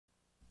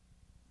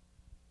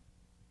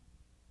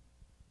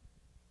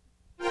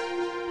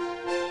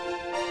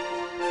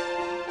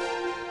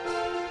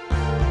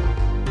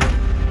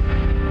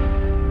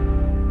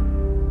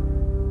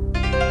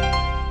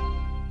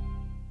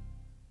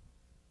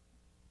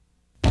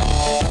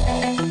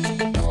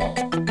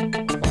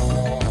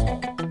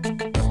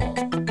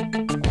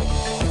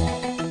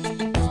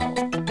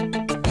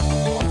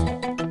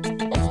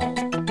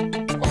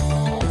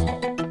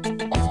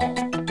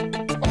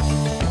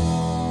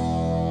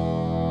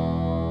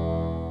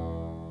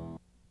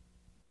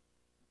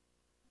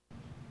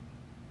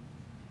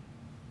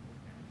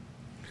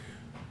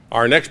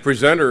Our next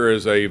presenter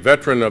is a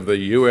veteran of the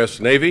U.S.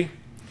 Navy.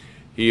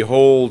 He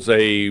holds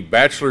a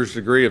bachelor's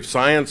degree of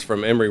science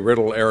from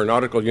Embry-Riddle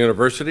Aeronautical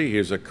University. He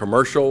is a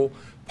commercial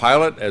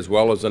pilot as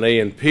well as an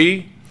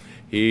A&P.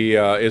 He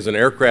is an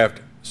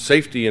aircraft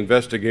safety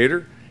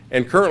investigator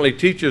and currently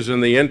teaches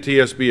in the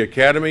NTSB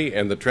Academy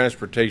and the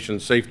Transportation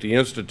Safety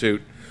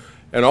Institute,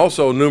 and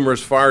also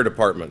numerous fire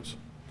departments.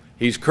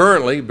 He's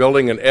currently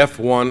building an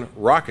F-1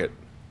 rocket.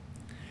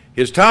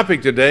 His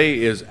topic today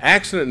is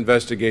accident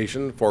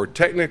investigation for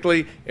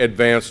technically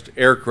advanced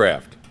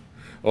aircraft.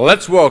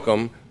 Let's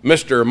welcome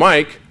Mr.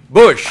 Mike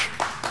Busch.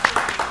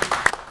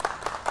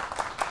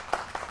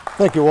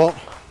 Thank you, Walt.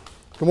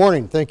 Good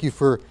morning. Thank you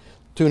for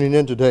tuning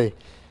in today.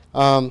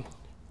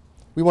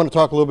 We want to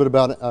talk a little bit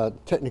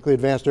about technically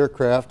advanced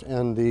aircraft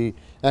and the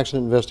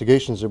accident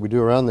investigations that we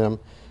do around them.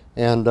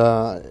 And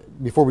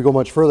before we go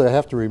much further, I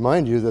have to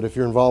remind you that if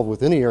you're involved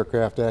with any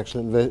aircraft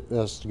accident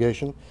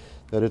investigation,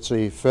 that it's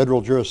a federal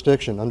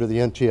jurisdiction under the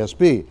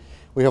NTSB.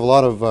 We have a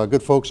lot of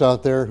good folks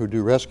out there who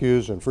do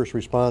rescues and first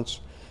response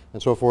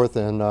and so forth,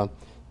 and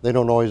they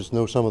don't always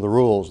know some of the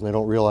rules, and they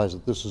don't realize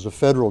that this is a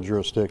federal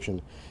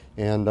jurisdiction,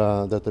 and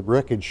that the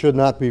wreckage should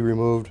not be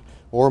removed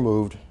or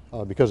moved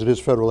because it is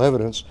federal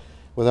evidence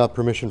without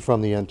permission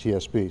from the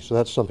NTSB. So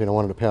that's something I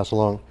wanted to pass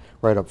along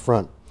right up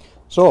front.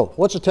 So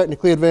what's a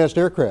technically advanced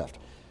aircraft?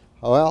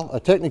 Well, a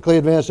technically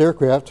advanced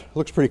aircraft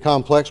looks pretty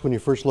complex when you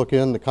first look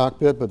in the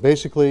cockpit, but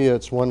basically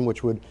it's one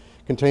which would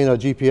contain a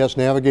GPS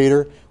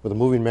navigator with a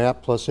moving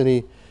map plus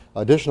any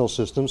additional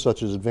systems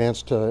such as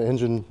advanced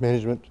engine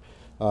management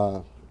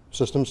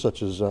systems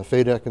such as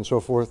FADEC and so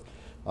forth,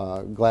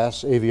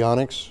 glass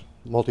avionics,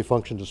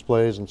 multifunction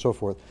displays and so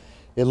forth.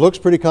 It looks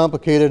pretty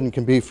complicated and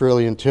can be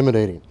fairly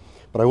intimidating,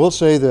 but I will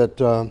say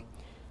that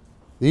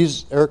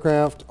these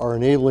aircraft are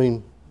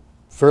enabling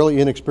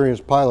fairly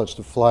inexperienced pilots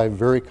to fly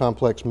very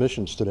complex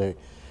missions today.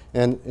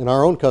 And in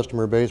our own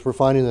customer base, we're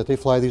finding that they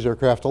fly these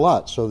aircraft a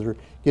lot, so they're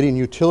getting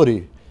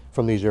utility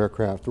from these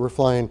aircraft. We're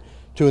flying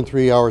 2 and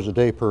 3 hours a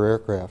day per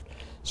aircraft.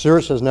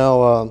 Cirrus has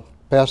now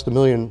passed the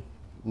million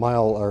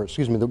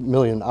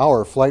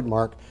hour flight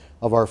mark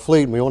of our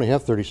fleet, and we only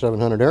have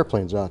 3,700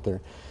 airplanes out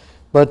there.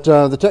 But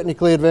the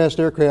technically advanced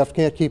aircraft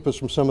can't keep us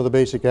from some of the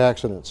basic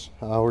accidents.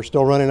 We're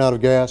still running out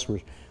of gas,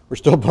 we're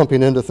still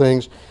bumping into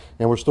things,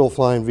 and we're still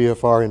flying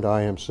VFR into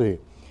IMC.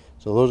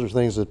 So those are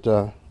things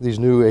that these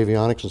new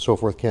avionics and so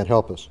forth can't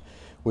help us.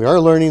 We are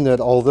learning that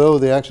although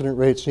the accident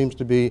rate seems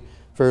to be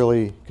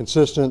fairly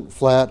consistent,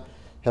 flat,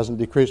 hasn't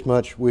decreased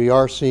much, we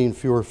are seeing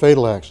fewer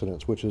fatal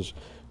accidents, which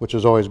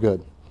is always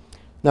good.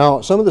 Now,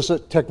 some of this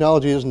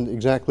technology isn't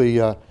exactly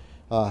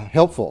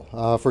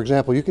helpful. For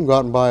example, you can go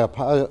out and buy a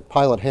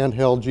pilot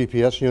handheld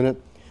GPS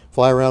unit,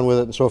 fly around with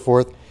it and so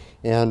forth,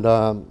 and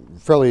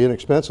fairly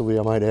inexpensively,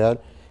 I might add.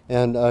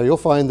 And you'll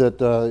find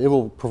that it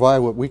will provide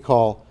what we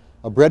call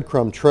a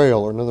breadcrumb trail,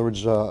 or in other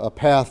words, a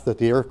path that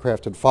the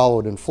aircraft had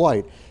followed in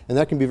flight. And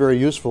that can be very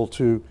useful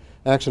to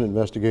accident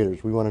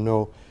investigators. We want to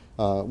know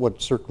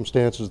what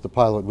circumstances the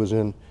pilot was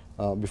in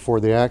before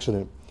the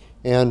accident.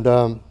 And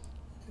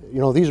you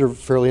know, these are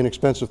fairly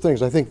inexpensive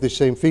things. I think the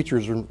same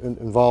features are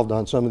involved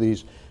on some of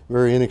these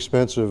very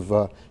inexpensive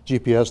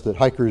GPS that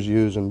hikers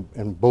use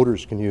and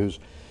boaters can use.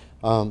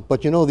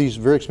 But you know, these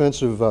very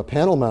expensive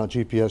panel mount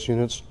GPS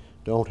units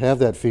don't have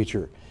that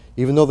feature.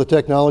 Even though the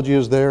technology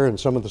is there and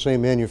some of the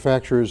same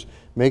manufacturers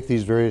make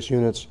these various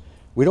units,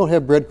 we don't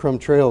have breadcrumb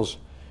trails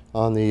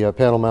on the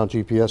panel mount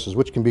GPSs,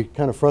 which can be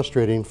kind of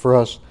frustrating for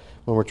us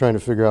when we're trying to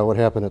figure out what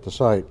happened at the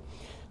site.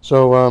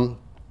 So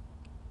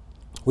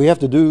we have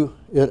to do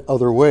it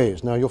other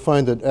ways. Now you'll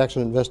find that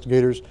accident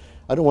investigators,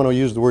 I don't want to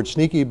use the word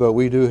sneaky, but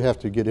we do have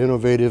to get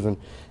innovative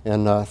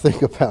and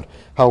think about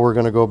how we're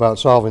going to go about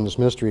solving this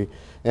mystery.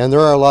 And there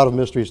are a lot of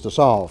mysteries to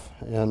solve,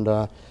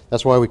 and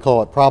that's why we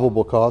call it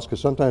probable cause, because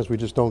sometimes we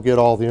just don't get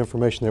all the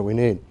information that we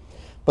need.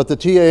 But the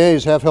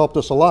TAAs have helped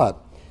us a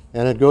lot,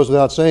 and it goes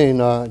without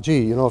saying,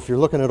 gee, you know, if you're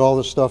looking at all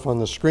this stuff on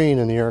the screen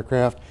in the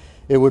aircraft,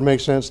 it would make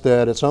sense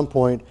that at some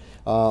point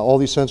all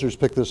these sensors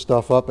pick this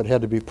stuff up. It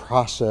had to be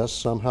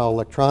processed somehow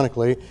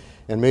electronically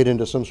and made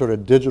into some sort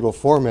of digital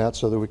format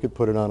so that we could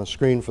put it on a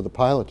screen for the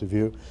pilot to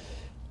view.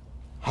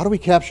 How do we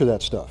capture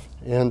that stuff?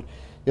 And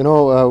you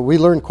know, we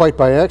learned quite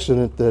by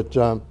accident that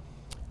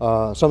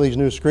some of these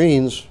new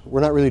screens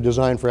were not really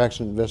designed for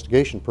accident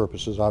investigation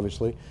purposes,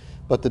 obviously,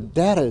 but the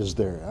data is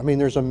there. I mean,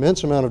 there's an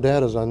immense amount of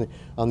data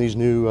on these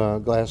new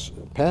glass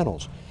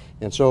panels.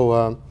 And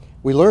so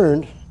we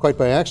learned quite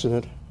by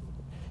accident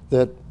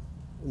that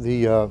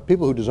the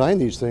people who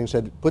designed these things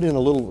had put in a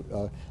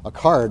little a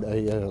card,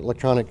 an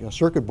electronic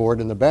circuit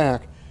board in the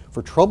back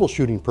for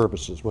troubleshooting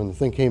purposes. When the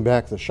thing came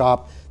back to the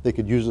shop, they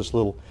could use this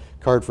little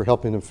card for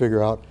helping them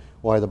figure out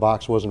why the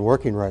box wasn't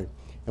working right.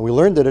 And we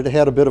learned that it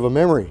had a bit of a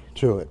memory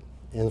to it.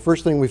 And the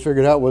first thing we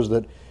figured out was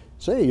that,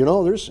 say, you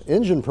know, there's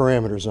engine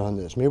parameters on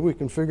this. Maybe we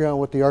can figure out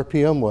what the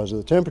RPM was or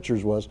the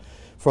temperatures was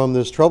from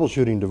this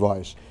troubleshooting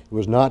device. It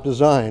was not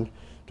designed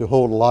to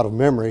hold a lot of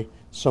memory,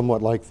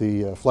 somewhat like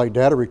the flight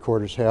data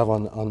recorders have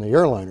on the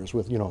airliners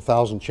with, you know,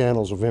 1,000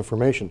 channels of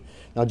information.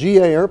 Now,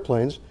 GA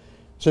airplanes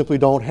simply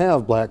don't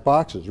have black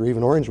boxes, or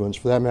even orange ones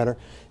for that matter.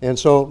 And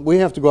so we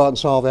have to go out and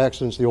solve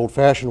accidents the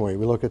old-fashioned way.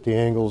 We look at the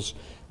angles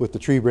with the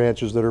tree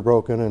branches that are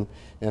broken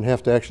and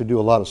have to actually do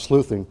a lot of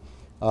sleuthing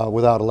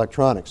without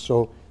electronics.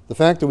 So the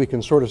fact that we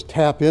can sort of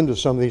tap into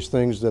some of these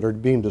things that are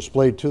being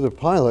displayed to the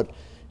pilot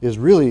is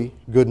really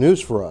good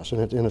news for us,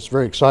 and it's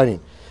very exciting.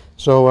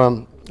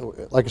 So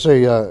like I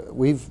say,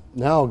 we've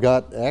now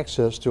got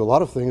access to a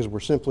lot of things were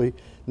simply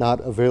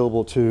not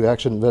available to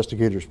accident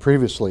investigators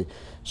previously.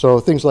 So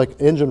things like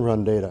engine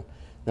run data.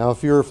 Now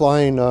if you're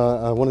flying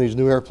one of these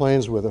new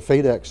airplanes with a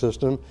faa.gov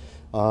system,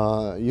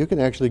 you can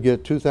actually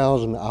get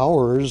 2,000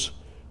 hours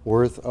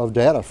worth of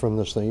data from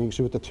this thing. You can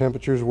see what the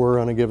temperatures were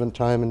on a given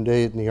time and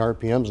date and the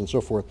RPMs and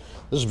so forth.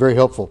 This is very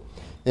helpful.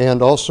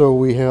 And also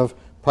we have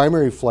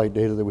primary flight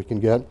data that we can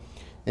get,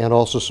 and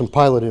also some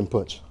pilot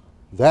inputs.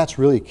 That's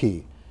really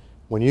key.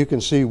 When you can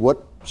see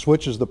what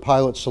switches the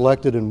pilot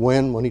selected and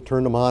when he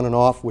turned them on and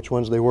off, which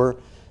ones they were,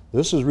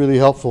 this is really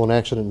helpful in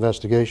accident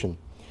investigation.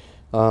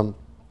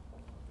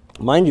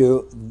 Mind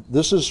you,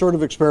 this is sort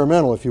of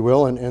experimental, if you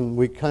will, and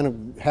we kind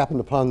of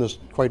happened upon this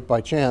quite by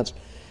chance.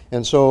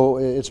 And so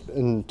it's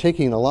been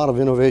taking a lot of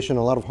innovation,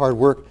 a lot of hard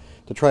work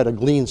to try to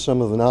glean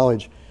some of the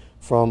knowledge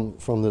from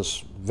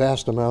this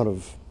vast amount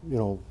of,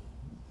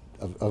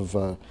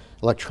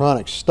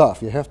 electronic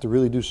stuff. You have to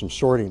really do some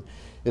sorting.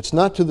 It's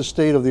not to the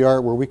state of the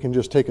art where we can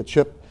just take a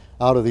chip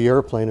out of the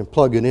airplane and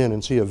plug it in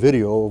and see a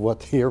video of what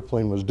the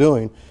airplane was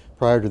doing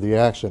prior to the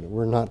accident.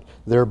 We're not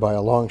there by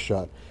a long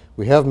shot.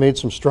 We have made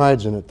some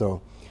strides in it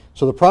though.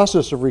 So the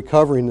process of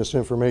recovering this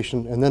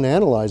information and then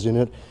analyzing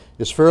it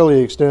is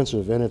fairly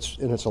extensive, and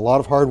it's a lot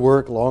of hard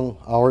work, long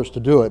hours to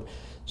do it,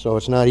 so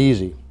it's not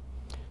easy.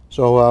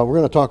 So we're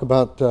going to talk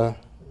about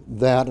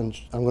that, and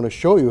I'm going to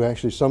show you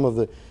actually some of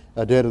the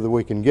data that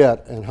we can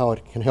get and how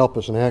it can help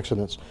us in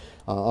accidents.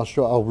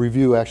 I'll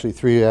review actually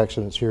 3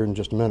 accidents here in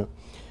just a minute.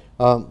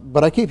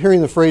 But I keep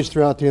hearing the phrase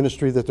throughout the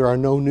industry that there are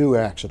no new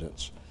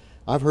accidents.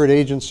 I've heard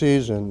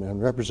agencies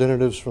and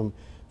representatives from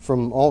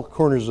all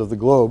corners of the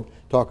globe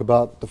talk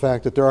about the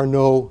fact that there are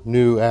no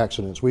new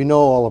accidents. We know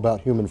all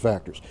about human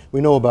factors.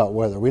 We know about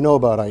weather. We know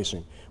about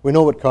icing. We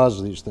know what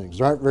causes these things.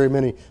 There aren't very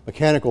many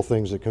mechanical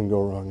things that can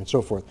go wrong and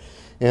so forth.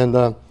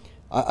 And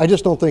I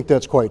just don't think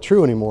that's quite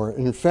true anymore.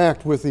 And in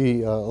fact, with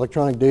the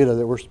electronic data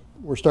that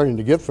we're starting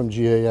to get from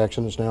GA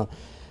accidents now,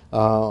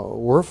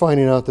 we're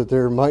finding out that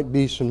there might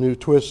be some new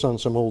twists on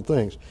some old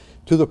things,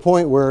 to the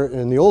point where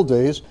in the old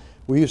days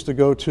we used to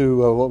go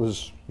to what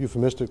was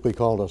euphemistically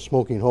called a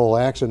smoking hole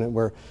accident,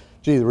 where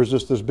gee, there was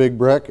just this big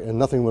wreck and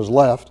nothing was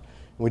left,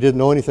 and we didn't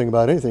know anything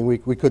about anything.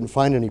 We couldn't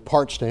find any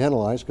parts to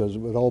analyze because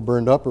it all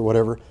burned up or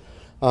whatever.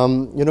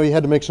 You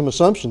had to make some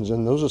assumptions,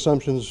 and those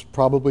assumptions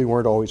probably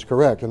weren't always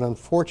correct, and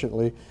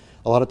unfortunately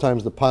a lot of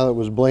times the pilot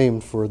was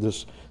blamed for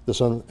this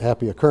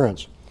unhappy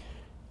occurrence.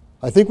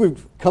 I think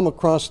we've come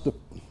across to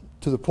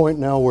the point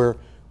now where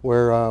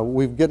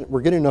we're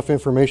getting enough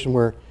information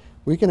where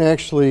we can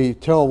actually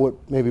tell what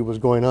maybe was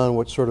going on,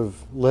 what sort of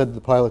led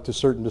the pilot to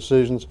certain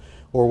decisions,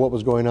 or what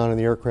was going on in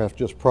the aircraft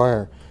just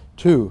prior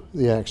to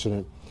the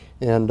accident.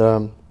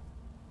 And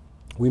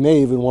we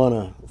may even want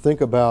to think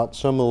about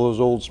some of those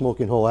old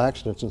smoking hole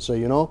accidents and say,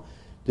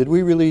 did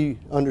we really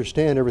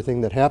understand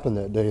everything that happened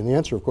that day? And the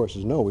answer, of course,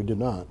 is no, we did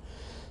not.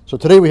 So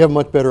today we have a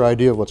much better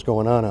idea of what's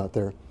going on out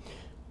there.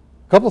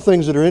 A couple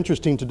things that are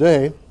interesting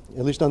today,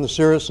 at least on the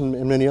Cirrus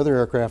and many other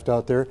aircraft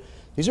out there,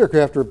 these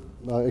aircraft are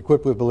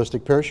equipped with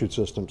ballistic parachute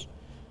systems.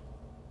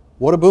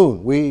 What a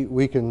boon.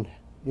 We can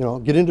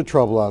get into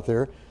trouble out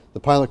there. The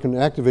pilot can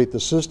activate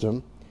the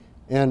system,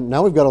 and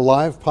now we've got a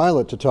live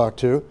pilot to talk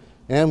to,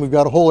 and we've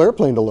got a whole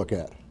airplane to look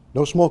at.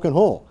 No smoking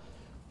hole.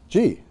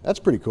 Gee, that's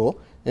pretty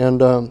cool.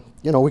 And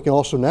we can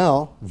also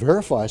now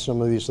verify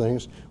some of these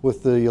things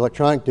with the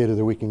electronic data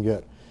that we can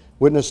get.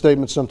 Witness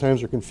statements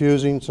sometimes are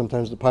confusing.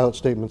 Sometimes the pilot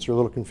statements are a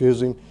little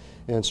confusing.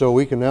 And so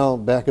we can now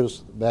back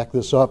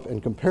this up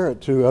and compare it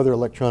to other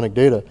electronic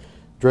data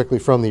directly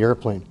from the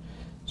airplane.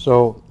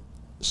 So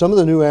some of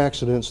the new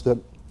accidents that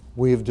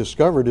we've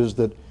discovered is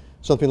that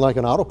something like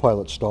an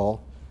autopilot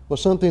stall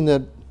was something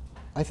that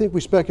I think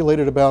we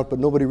speculated about, but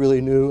nobody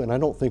really knew, and I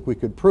don't think we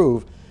could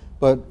prove.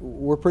 But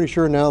we're pretty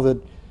sure now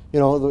that the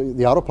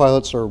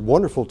autopilots are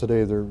wonderful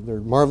today. They're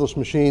marvelous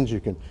machines. You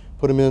can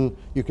put them in,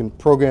 you can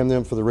program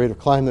them for the rate of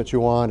climb that you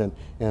want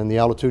and the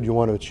altitude you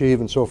want to achieve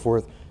and so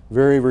forth.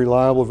 Very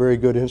reliable, very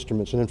good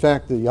instruments. And in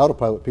fact, the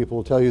autopilot people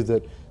will tell you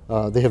that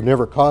they have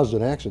never caused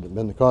an accident,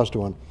 been the cause to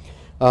one.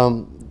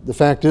 The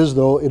fact is,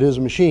 though, it is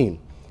a machine,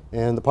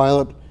 and the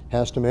pilot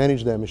has to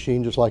manage that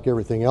machine just like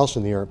everything else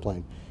in the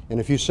airplane. And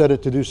if you set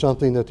it to do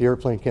something that the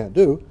airplane can't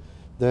do,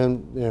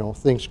 then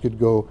things could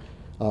go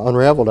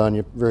unraveled on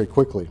you very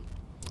quickly.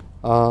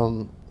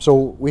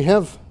 So we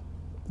have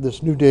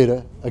this new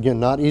data, again,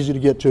 not easy to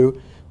get to,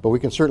 but we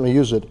can certainly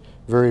use it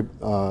very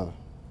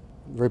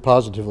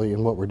positively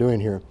in what we're doing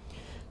here.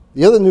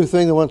 The other new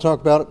thing I want to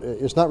talk about,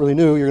 it's not really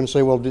new. You're going to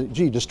say, well,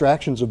 gee,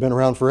 distractions have been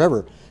around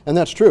forever. And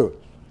that's true.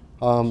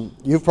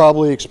 You've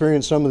probably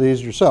experienced some of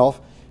these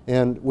yourself.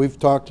 And we've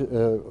talked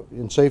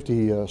in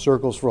safety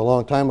circles for a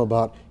long time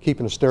about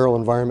keeping a sterile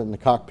environment in the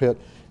cockpit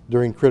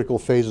during critical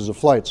phases of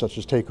flight, such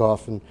as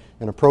takeoff and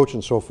approach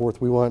and so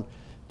forth. We want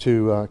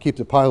to keep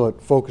the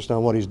pilot focused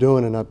on what he's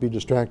doing and not be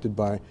distracted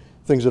by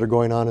things that are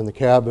going on in the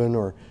cabin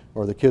or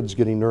the kids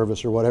getting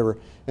nervous or whatever.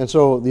 And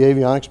so the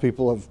avionics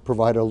people have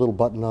provided a little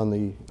button on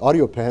the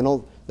audio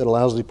panel that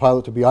allows the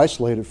pilot to be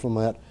isolated from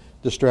that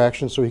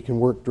distraction so he can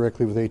work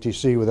directly with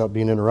ATC without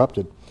being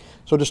interrupted.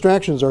 So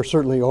distractions are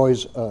certainly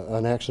always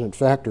an accident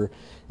factor.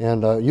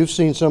 And you've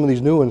seen some of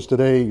these new ones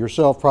today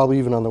yourself, probably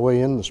even on the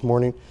way in this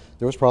morning.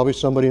 There was probably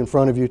somebody in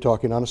front of you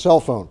talking on a cell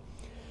phone.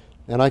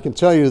 And I can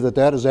tell you that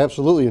that is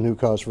absolutely a new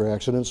cause for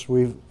accidents.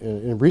 We've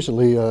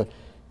recently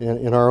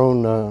in our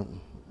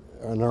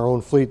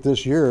own fleet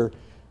this year,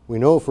 we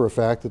know for a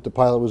fact that the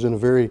pilot was in a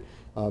very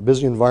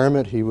busy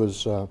environment. He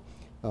was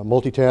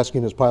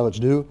multitasking as pilots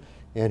do,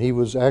 and he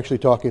was actually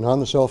talking on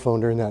the cell phone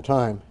during that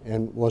time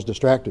and was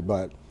distracted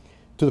by it,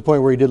 to the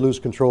point where he did lose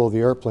control of the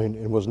airplane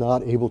and was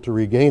not able to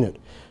regain it.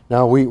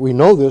 Now we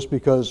know this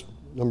because,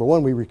 number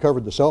one, we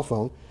recovered the cell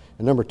phone,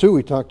 and number two,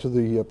 we talked to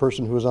the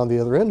person who was on the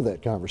other end of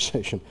that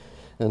conversation.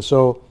 And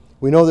so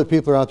we know that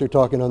people are out there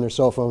talking on their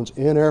cell phones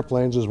in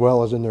airplanes as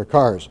well as in their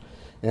cars,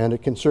 and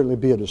it can certainly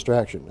be a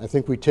distraction. I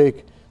think we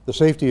take the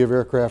safety of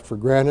aircraft for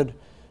granted,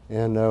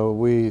 and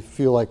we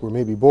feel like we're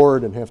maybe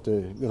bored and have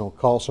to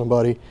call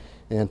somebody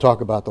and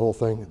talk about the whole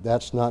thing.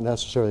 That's not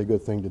necessarily a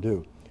good thing to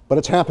do, but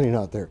it's happening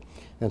out there,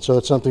 and so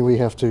it's something we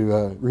have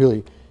to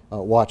really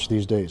watch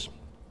these days.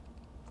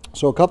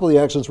 So a couple of the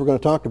accidents we're going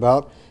to talk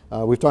about,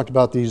 we've talked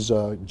about these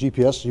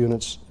GPS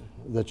units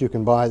that you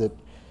can buy that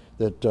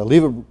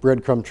leave a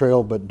breadcrumb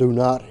trail but do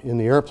not in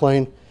the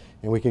airplane,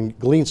 and we can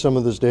glean some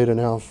of this data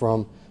now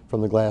from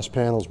the glass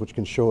panels, which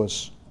can show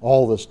us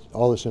all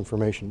this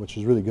information, which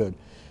is really good.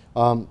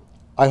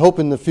 I hope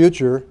in the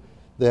future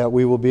that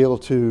we will be able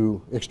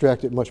to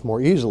extract it much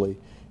more easily.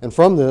 And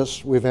from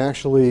this, we've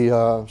actually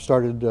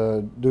started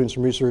doing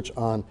some research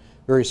on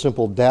very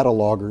simple data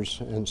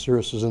loggers, and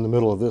Cirrus is in the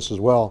middle of this as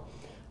well.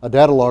 A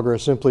data logger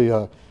is simply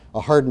a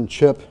hardened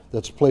chip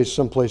that's placed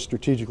someplace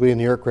strategically in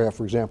the aircraft,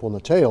 for example in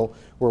the tail,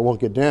 where it won't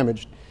get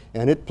damaged,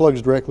 and it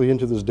plugs directly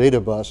into this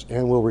data bus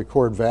and will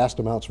record vast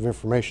amounts of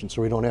information,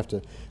 so we don't have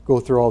to go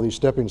through all these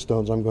stepping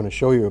stones I'm going to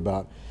show you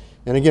about.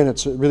 And again,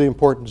 it's really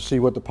important to see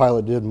what the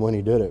pilot did and when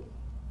he did it.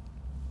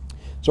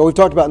 So we've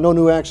talked about no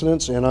new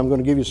accidents, and I'm going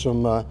to give you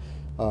some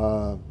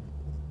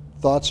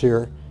thoughts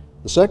here.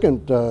 The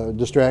second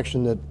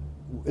distraction that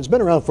it's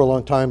been around for a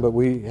long time, but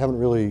we haven't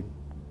really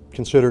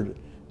considered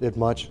it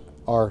much,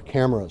 are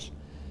cameras.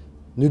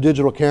 New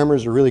digital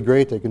cameras are really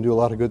great. They can do a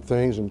lot of good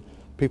things, and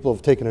people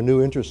have taken a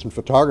new interest in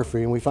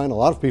photography, and we find a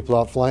lot of people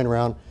out flying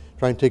around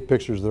trying to take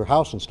pictures of their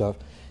house and stuff,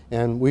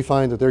 and we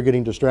find that they're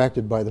getting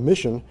distracted by the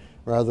mission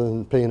rather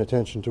than paying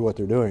attention to what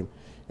they're doing.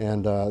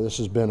 And this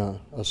has been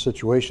a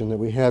situation that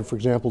we had, for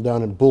example,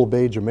 down in Bull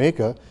Bay,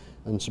 Jamaica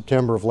in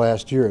September of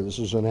last year. This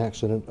is an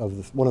accident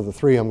of one of the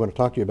three I'm going to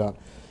talk to you about.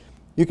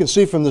 You can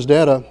see from this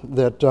data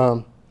that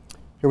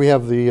here we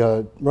have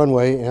the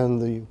runway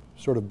and the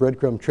sort of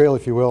breadcrumb trail,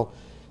 if you will,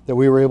 that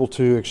we were able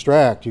to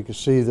extract. You can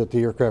see that the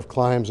aircraft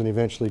climbs and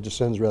eventually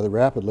descends rather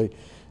rapidly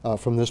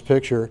from this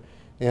picture.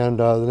 And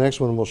the next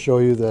one will show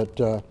you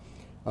that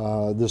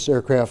this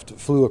aircraft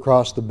flew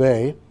across the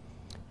bay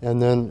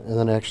and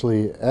then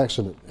actually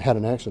had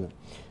an accident.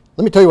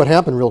 Let me tell you what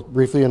happened real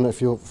briefly, and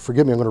if you'll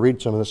forgive me, I'm going to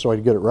read some of this so I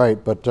get it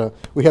right. But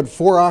we had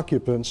 4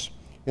 occupants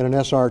in an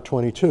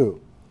SR-22.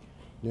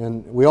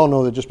 And we all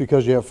know that just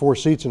because you have 4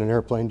 seats in an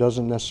airplane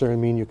doesn't necessarily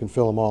mean you can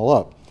fill them all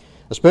up,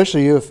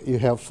 especially if you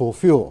have full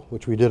fuel,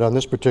 which we did on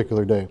this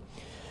particular day.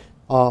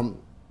 Down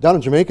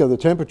in Jamaica, the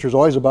temperature is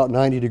always about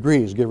 90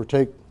 degrees, give or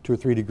take 2 or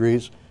 3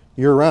 degrees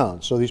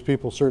year-round. So these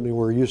people certainly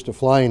were used to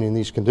flying in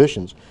these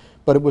conditions,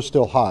 but it was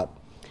still hot.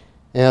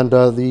 And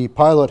the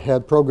pilot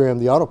had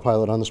programmed the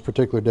autopilot on this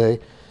particular day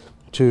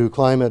to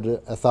climb at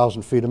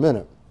 1,000 feet a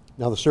minute.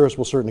 Now the Cirrus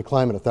will certainly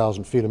climb at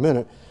 1,000 feet a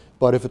minute,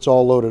 but if it's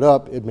all loaded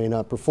up, it may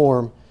not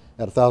perform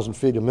at 1,000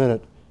 feet a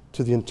minute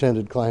to the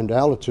intended climbed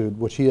altitude,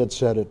 which he had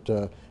set at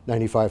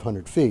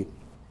 9,500 feet.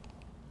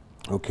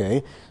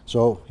 Okay,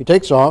 so he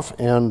takes off,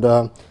 and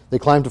they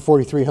climb to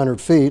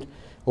 4,300 feet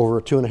over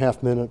a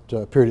 2.5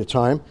 minute period of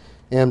time.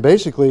 And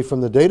basically,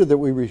 from the data that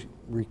we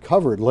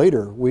recovered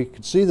later, we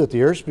could see that the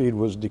airspeed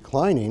was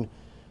declining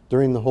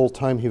during the whole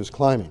time he was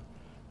climbing.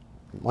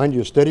 Mind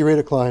you, a steady rate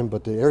of climb,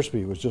 but the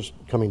airspeed was just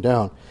coming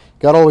down.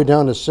 Got all the way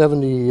down to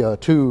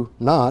 72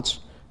 knots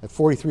at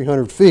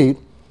 4,300 feet.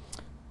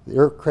 The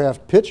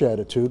aircraft pitch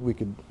attitude, we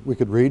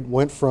could read,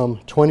 went from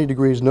 20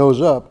 degrees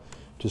nose up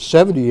to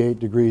 78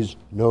 degrees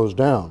nose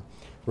down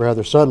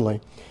rather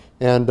suddenly,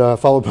 and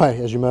followed by,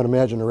 as you might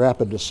imagine, a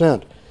rapid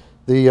descent.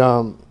 There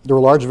were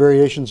large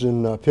variations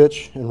in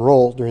pitch and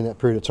roll during that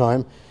period of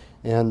time,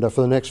 and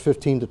for the next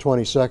 15 to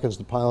 20 seconds,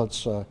 the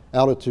pilot's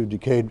altitude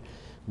decayed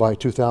by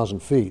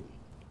 2,000 feet,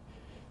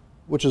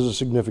 which is a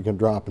significant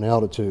drop in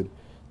altitude.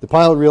 The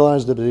pilot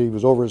realized that he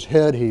was over his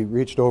head. He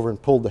reached over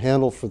and pulled the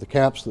handle for the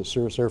caps, the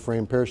Cirrus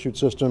airframe parachute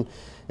system,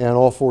 and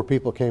all 4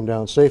 people came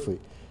down safely.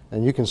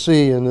 And you can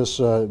see in this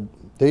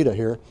data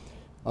here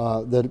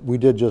that we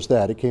did just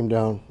that. It came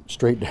down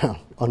straight down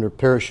under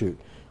parachute,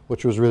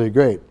 which was really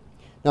great.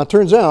 Now it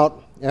turns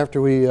out,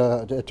 after we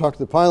talked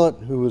to the pilot,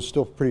 who was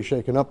still pretty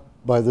shaken up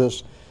by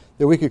this,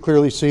 that we could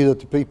clearly see that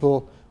the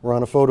people were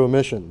on a photo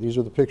mission. These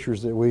are the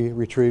pictures that we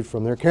retrieved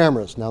from their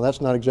cameras. Now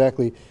that's not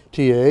exactly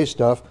TAA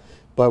stuff,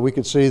 but we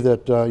could see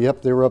that,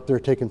 yep, they were up there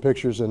taking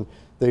pictures and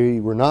they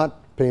were not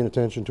paying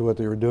attention to what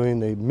they were doing.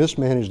 They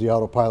mismanaged the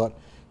autopilot.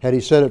 Had he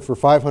set it for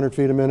 500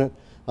 feet a minute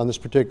on this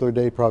particular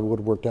day, probably would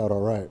have worked out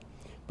all right.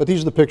 But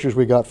these are the pictures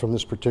we got from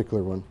this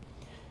particular one.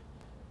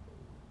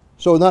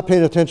 So not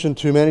paying attention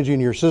to managing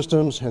your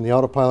systems and the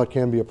autopilot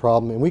can be a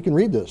problem, and we can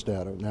read this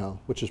data now,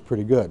 which is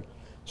pretty good.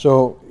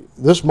 So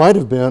this might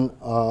have been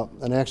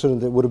an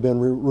accident that would have been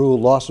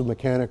ruled loss of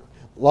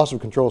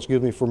control,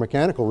 excuse me, for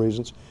mechanical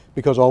reasons,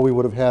 because all we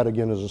would have had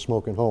again is a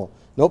smoking hole.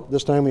 Nope,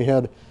 this time we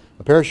had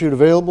a parachute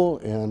available,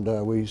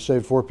 and we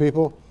saved 4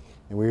 people,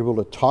 and we were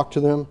able to talk to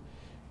them,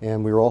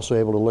 and we were also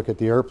able to look at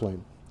the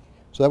airplane.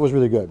 So that was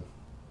really good.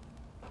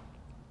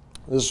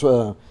 This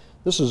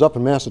is up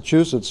in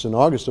Massachusetts in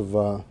August of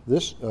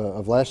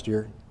last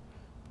year,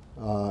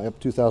 up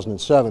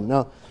 2007.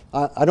 Now,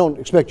 I don't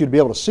expect you to be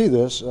able to see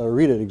this,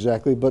 read it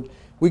exactly, but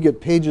we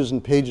get pages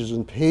and pages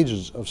and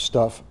pages of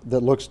stuff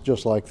that looks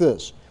just like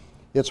this.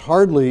 It's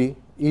hardly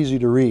easy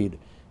to read,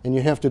 and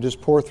you have to just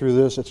pour through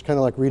this. It's kind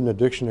of like reading a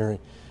dictionary.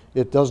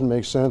 It doesn't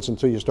make sense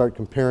until you start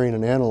comparing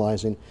and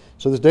analyzing.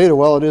 So this data,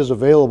 while it is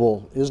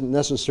available, isn't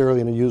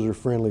necessarily in a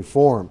user-friendly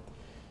form.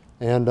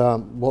 And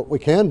what we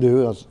can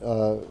do is,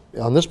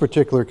 on this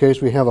particular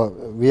case, we have a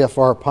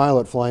VFR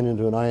pilot flying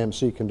into an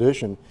IMC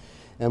condition.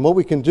 And what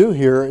we can do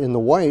here in the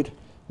white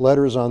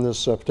letters on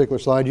this particular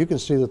slide, you can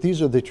see that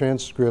these are the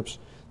transcripts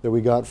that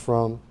we got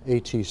from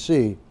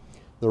ATC.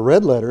 The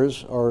red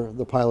letters are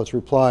the pilot's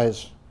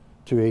replies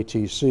to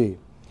ATC.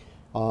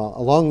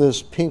 Along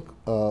this pink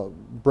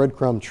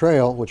breadcrumb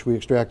trail, which we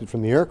extracted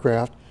from the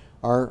aircraft,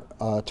 are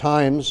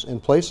times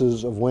and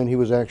places of when he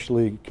was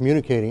actually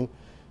communicating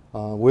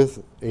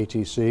with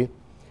ATC.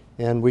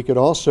 And we could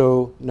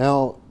also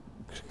now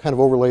kind of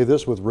overlay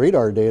this with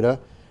radar data.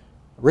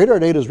 Radar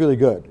data is really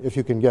good if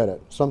you can get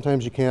it.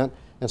 Sometimes you can't.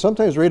 And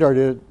sometimes radar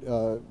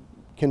data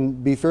can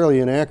be fairly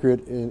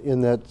inaccurate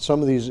in that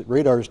some of these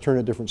radars turn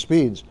at different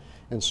speeds.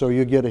 And so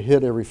you get a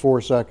hit every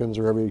 4 seconds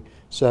or every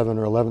 7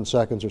 or 11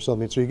 seconds or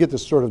something. So you get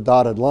this sort of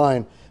dotted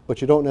line,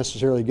 but you don't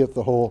necessarily get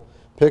the whole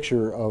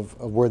picture of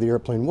where the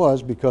airplane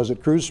was, because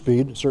at cruise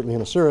speed, certainly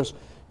in a Cirrus,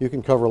 you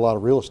can cover a lot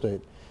of real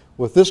estate.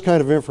 With this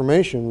kind of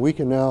information, we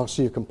can now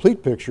see a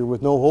complete picture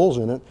with no holes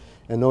in it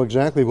and know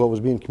exactly what was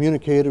being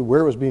communicated,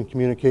 where it was being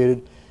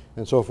communicated,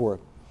 and so forth.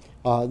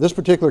 This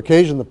particular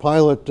occasion, the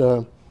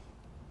pilot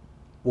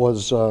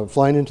was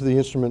flying into the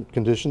instrument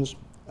conditions.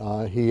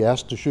 He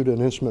asked to shoot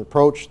an instrument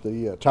approach.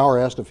 The tower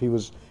asked if he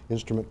was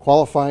instrument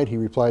qualified. He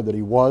replied that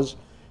he was.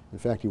 In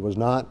fact, he was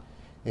not.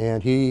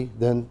 And he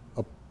then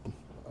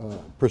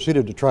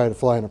proceeded to try to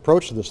fly an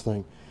approach to this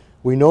thing.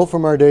 We know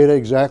from our data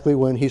exactly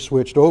when he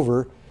switched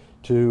over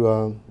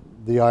to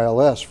the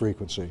ILS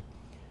frequency.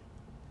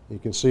 You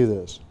can see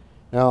this.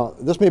 Now,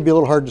 this may be a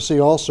little hard to see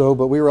also,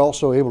 but we were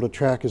also able to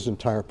track his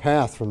entire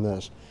path from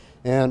this.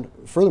 And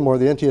furthermore,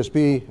 the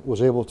NTSB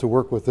was able to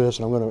work with this,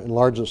 and I'm going to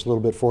enlarge this a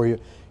little bit for you.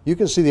 You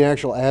can see the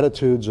actual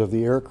attitudes of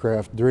the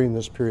aircraft during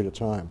this period of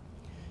time.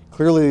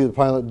 Clearly, the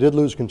pilot did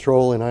lose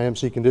control in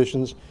IMC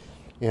conditions,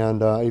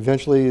 and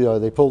eventually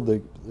they pulled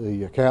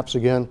the caps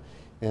again,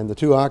 and the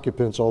 2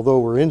 occupants, although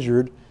were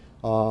injured,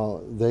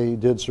 they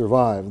did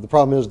survive. The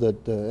problem is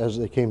that as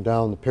they came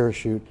down, the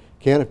parachute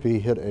canopy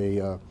hit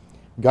a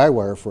guy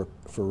wire for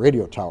a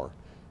radio tower,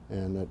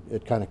 and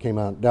it kind of came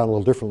down a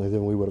little differently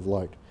than we would have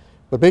liked.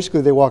 But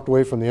basically they walked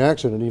away from the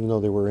accident even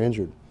though they were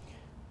injured.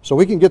 So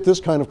we can get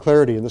this kind of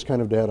clarity and this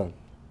kind of data,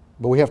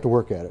 but we have to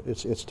work at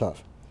it. It's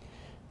tough.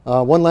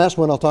 One last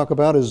one I'll talk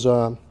about is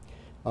a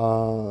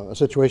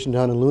situation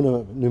down in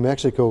Luna, New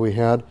Mexico we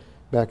had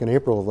back in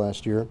April of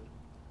last year.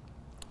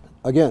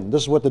 Again,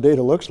 this is what the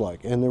data looks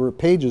like, and there were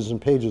pages and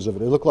pages of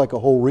it. It looked like a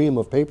whole ream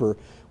of paper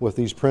with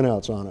these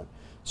printouts on it.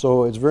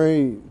 So it's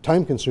very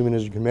time-consuming,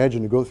 as you can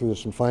imagine, to go through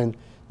this and find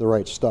the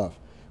right stuff.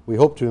 We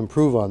hope to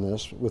improve on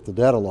this with the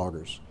data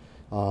loggers.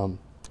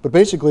 But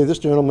basically, this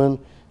gentleman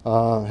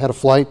had a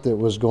flight that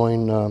was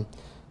going, let's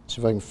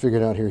see if I can figure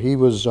it out here. He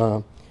was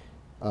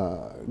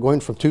going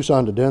from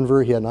Tucson to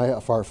Denver. He had an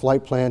IFR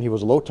flight plan. He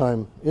was a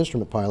low-time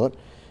instrument pilot.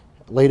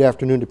 Late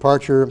afternoon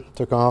departure,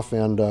 took off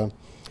and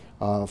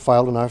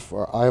filed an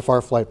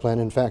IFR flight plan.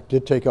 In fact,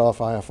 did take off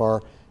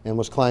IFR and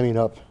was climbing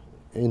up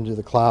into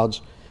the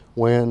clouds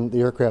when the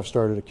aircraft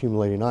started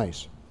accumulating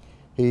ice.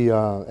 He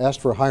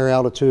asked for a higher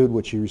altitude,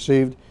 which he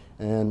received,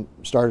 and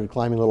started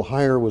climbing a little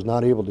higher, was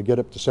not able to get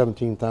up to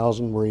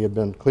 17,000 where he had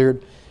been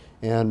cleared,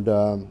 and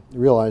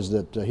realized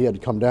that he had to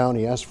come down.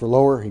 He asked for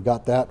lower. He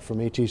got that from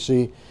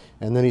ATC,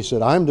 and then he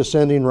said, "I'm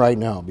descending right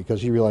now,"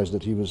 because he realized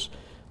that he was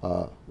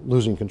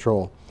losing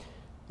control.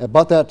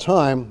 About that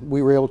time,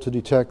 we were able to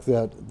detect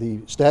that the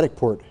static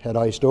port had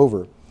iced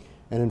over,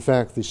 and in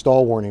fact, the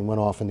stall warning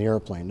went off in the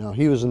airplane. Now,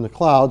 he was in the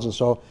clouds, and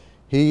so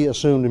he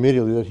assumed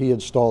immediately that he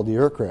had stalled the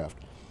aircraft.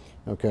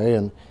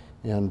 Okay,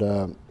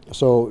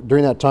 so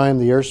during that time,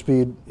 the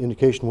airspeed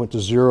indication went to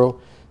 0.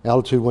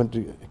 Altitude went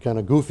to kind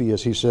of goofy,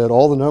 as he said.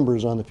 All the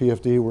numbers on the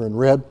PFD were in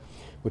red,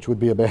 which would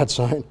be a bad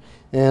sign.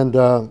 And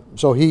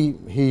so he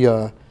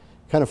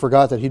kind of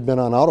forgot that he'd been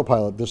on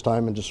autopilot this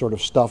time and just sort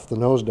of stuffed the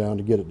nose down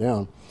to get it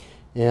down.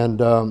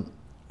 And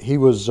he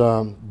was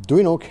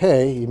doing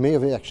okay. He may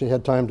have actually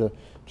had time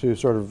to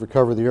sort of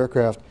recover the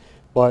aircraft,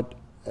 but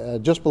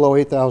just below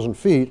 8,000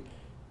 feet,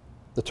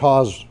 the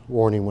TAWS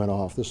warning went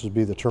off. This would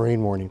be the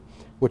terrain warning,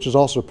 which is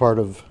also part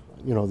of,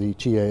 you know, the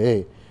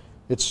TAA.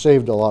 It's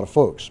saved a lot of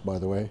folks, by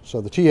the way.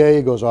 So the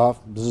TAA goes off,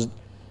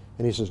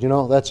 and he says, you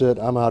know, that's it,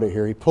 I'm out of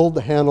here. He pulled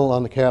the handle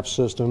on the cap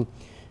system,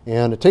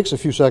 and it takes a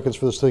few seconds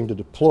for this thing to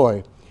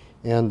deploy.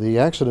 And the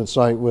accident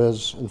site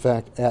was, in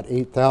fact, at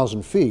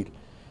 8,000 feet.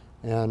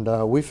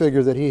 And we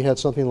figured that he had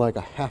something like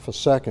a half a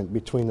second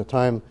between the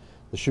time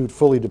the chute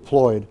fully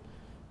deployed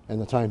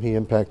and the time he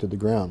impacted the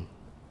ground.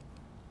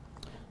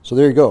 So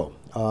there you go.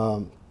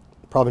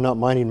 Probably not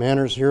mining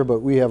manners here,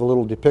 but we have a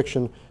little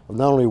depiction of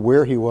not only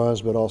where he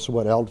was, but also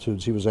what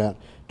altitudes he was at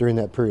during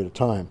that period of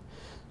time.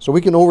 So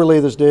we can overlay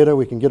this data.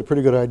 We can get a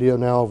pretty good idea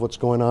now of what's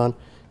going on.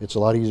 It's a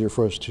lot easier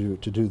for us to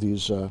do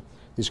these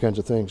kinds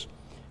of things.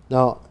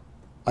 Now,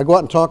 I go out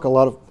and talk a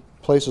lot of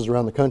places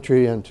around the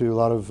country and to a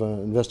lot of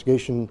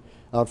investigation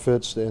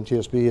outfits, the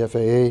NTSB,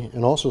 FAA,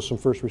 and also some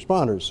first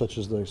responders, such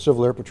as the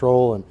Civil Air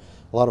Patrol and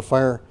a lot of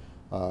fire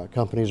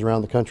companies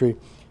around the country,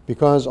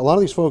 because a lot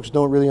of these folks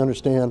don't really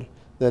understand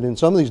that in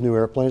some of these new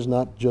airplanes,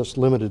 not just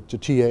limited to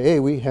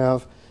TAA, we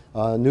have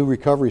new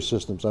recovery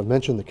systems. I've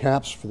mentioned the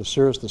CAPS for the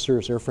Cirrus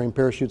airframe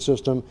parachute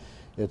system.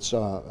 It's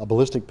a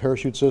ballistic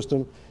parachute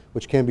system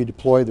which can be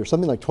deployed. There's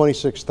something like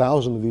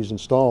 26,000 of these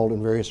installed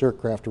in various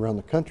aircraft around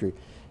the country.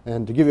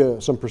 And to give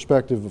you some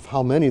perspective of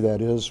how many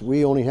that is,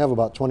 we only have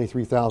about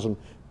 23,000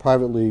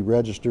 privately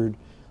registered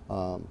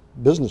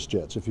business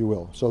jets, if you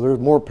will. So there's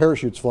more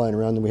parachutes flying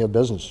around than we have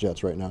business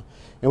jets right now.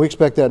 And we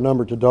expect that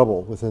number to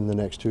double within the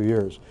next 2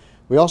 years.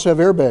 We also have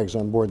airbags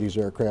on board these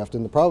aircraft,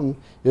 and the problem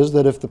is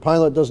that if the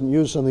pilot doesn't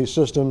use some of these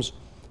systems,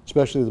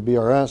 especially the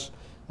BRS,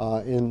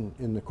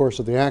 in the course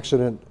of the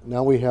accident,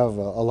 now we have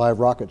a live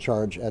rocket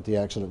charge at the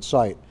accident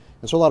site.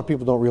 And so a lot of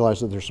people don't realize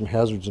that there's some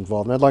hazards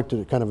involved, and I'd like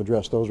to kind of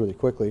address those really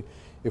quickly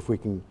if we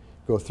can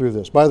go through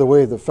this. By the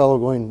way, the fellow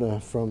going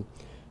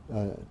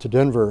to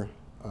Denver,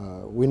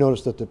 we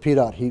noticed that the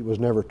PDOT heat was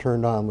never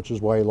turned on, which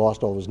is why he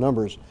lost all his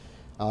numbers.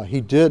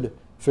 He did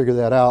figure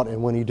that out,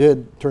 and when he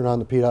did turn on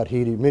the PDOT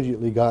heat, he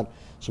immediately got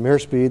some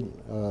airspeed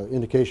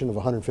indication of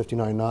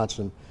 159 knots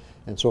and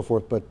so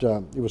forth, but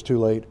it was too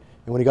late.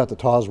 And when he got the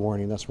TAWS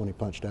warning, that's when he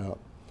punched out.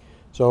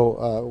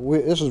 So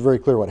this is very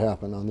clear what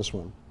happened on this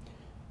one.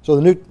 So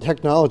the new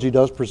technology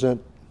does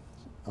present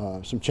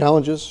some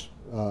challenges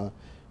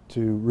to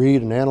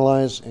read and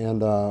analyze,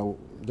 and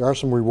there are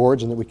some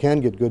rewards in that we can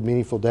get good,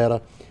 meaningful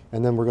data,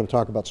 and then we're going to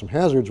talk about some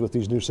hazards with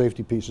these new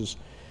safety pieces,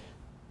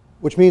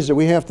 which means that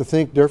we have to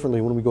think differently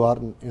when we go out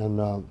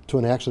and to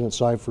an accident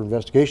site for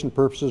investigation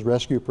purposes,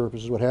 rescue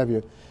purposes, what have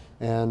you,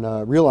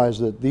 and realize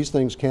that these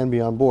things can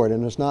be on board.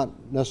 And it's not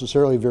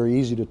necessarily very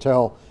easy to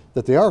tell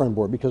that they are on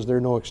board because there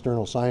are no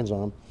external signs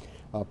on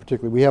them.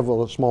 Particularly, we have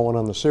a small one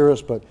on the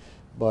Cirrus, but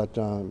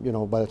you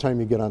know, by the time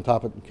you get on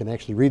top of it and can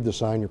actually read the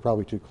sign, you're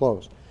probably too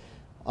close.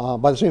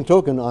 By the same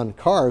token, on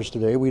cars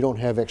today, we don't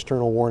have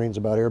external warnings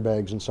about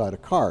airbags inside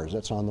of cars.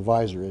 That's on the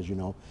visor, as you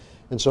know.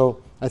 And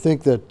so I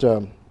think that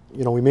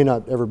you know, we may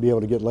not ever be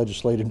able to get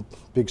legislated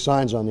big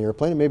signs on the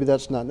airplane, and maybe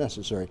that's not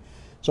necessary.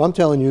 So I'm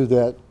telling you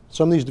that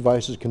some of these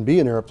devices can be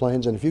in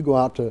airplanes, and if you go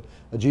out to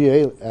a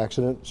GA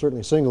accident, certainly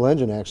a single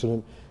engine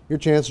accident, your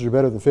chances are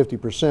better than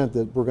 50%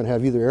 that we're going to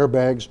have either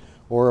airbags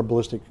or a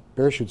ballistic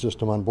parachute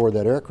system on board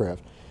that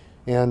aircraft.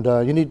 And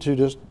you need to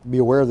just be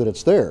aware that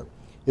it's there.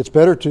 It's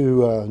better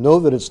to know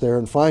that it's there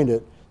and find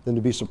it than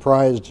to be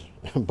surprised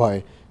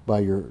by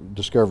your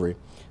discovery.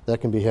 That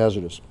can be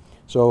hazardous.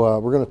 So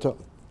we're going to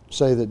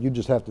say that you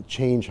just have to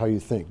change how you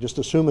think. Just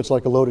assume it's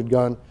like a loaded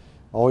gun,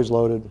 always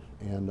loaded,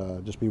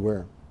 and just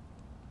beware.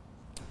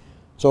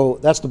 So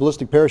that's the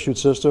ballistic parachute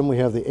system. We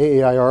have the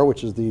AAIR,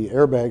 which is the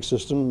airbag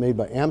system made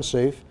by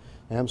AmSafe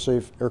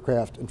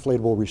Aircraft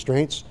Inflatable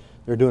Restraints.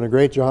 They're doing a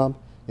great job.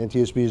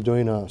 NTSB is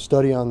doing a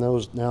study on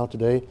those now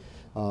today.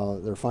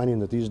 They're finding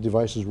that these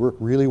devices work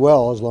really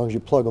well as long as you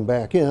plug them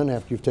back in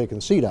after you've taken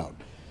the seat out.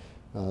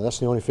 That's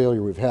the only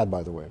failure we've had,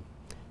 by the way.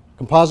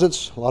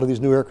 Composites, a lot of these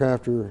new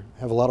aircraft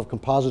have a lot of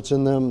composites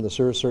in them. The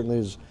Cirrus certainly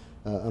is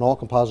an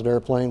all-composite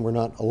airplane. We're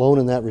not alone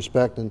in that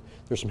respect, and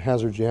there's some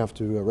hazards you have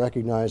to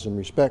recognize and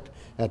respect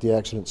at the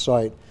accident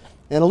site.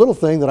 And a little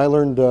thing that I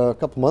learned a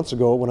couple months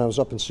ago when I was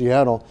up in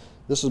Seattle,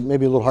 this is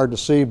maybe a little hard to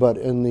see, but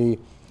in the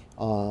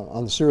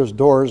on the Cirrus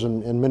doors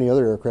and many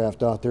other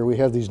aircraft out there, we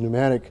have these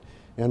pneumatic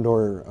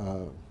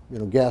and/or you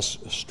know, gas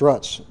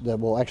struts that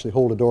will actually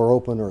hold a door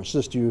open or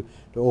assist you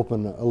to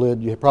open a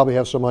lid. You probably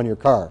have some on your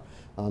car,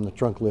 on the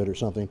trunk lid or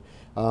something.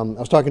 I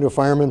was talking to a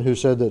fireman who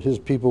said that his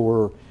people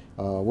were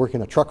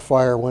working a truck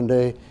fire one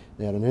day,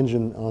 They had an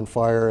engine on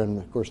fire, and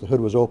of course the hood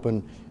was open.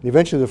 And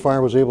eventually the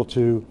fire was able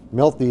to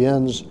melt the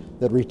ends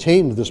that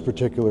retained this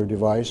particular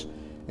device,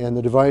 and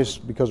the device,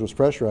 because it was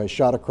pressurized,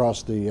 shot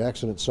across the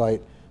accident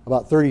site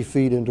about 30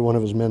 feet into one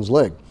of his men's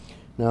leg.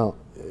 Now,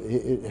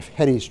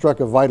 had he struck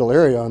a vital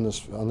area on this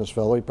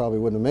fellow, he probably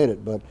wouldn't have made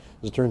it, but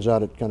as it turns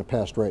out, it kind of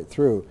passed right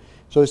through.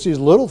 So it's these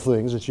little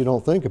things that you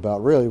don't think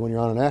about, really, when you're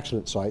on an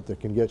accident site that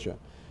can get you.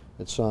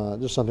 It's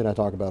just something I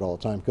talk about all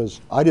the time,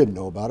 because I didn't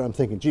know about it. I'm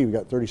thinking, gee, we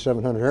got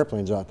 3,700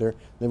 airplanes out there.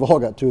 They've all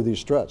got 2 of these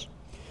struts.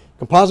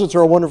 Composites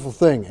are a wonderful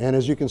thing, and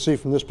as you can see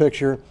from this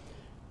picture,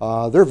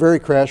 they're very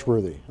crash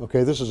worthy.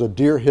 Okay, this is a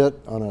deer hit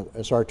on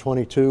a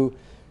SR-22,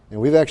 and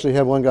we've actually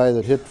had one guy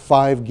that hit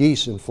 5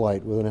 geese in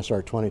flight with an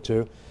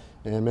SR-22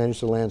 and managed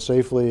to land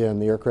safely,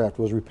 and the aircraft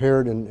was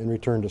repaired and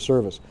returned to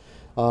service.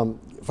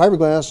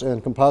 Fiberglass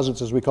and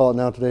composites, as we call it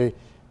now today,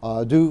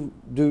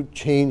 do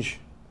change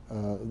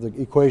the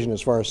equation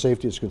as far as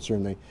safety is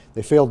concerned.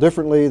 They fail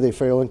differently, they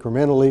fail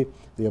incrementally,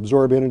 they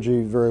absorb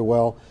energy very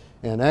well,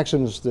 and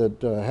accidents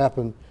that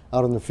happen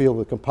out in the field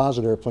with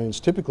composite airplanes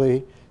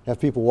typically have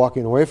people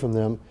walking away from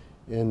them,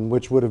 and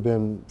which would have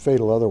been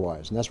fatal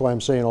otherwise. And that's why I'm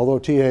saying, although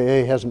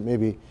TAA hasn't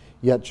maybe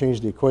yet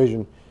changed the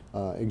equation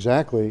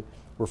exactly,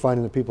 we're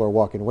finding that people are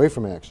walking away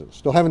from accidents.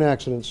 Still having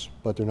accidents,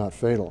 but they're not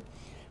fatal.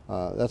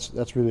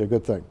 That's really a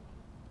good thing.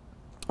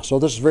 So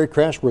this is very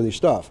crash-worthy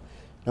stuff.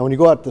 Now when you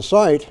go out to the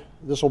site,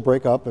 this will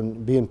break up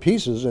and be in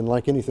pieces, and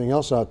like anything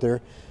else out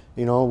there,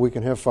 you know, we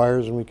can have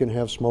fires and we can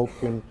have smoke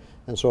and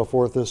so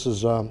forth. This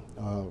is a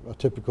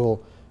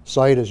typical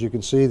site. As you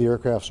can see, the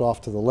aircraft's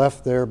off to the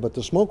left there, but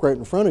the smoke right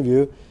in front of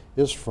you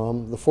is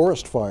from the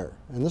forest fire,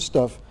 and this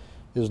stuff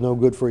is no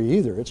good for you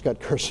either. It's got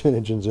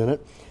carcinogens in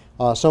it.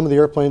 Some of the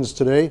airplanes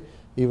today,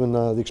 even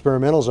the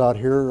experimentals out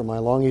here, my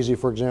Long Easy,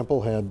 for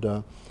example, had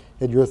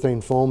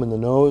urethane foam in the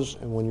nose,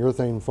 and when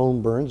urethane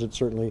foam burns, it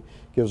certainly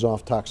gives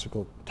off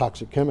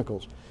toxic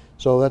chemicals.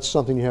 So that's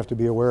something you have to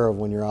be aware of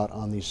when you're out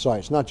on these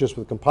sites, not just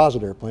with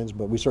composite airplanes,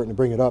 but we certainly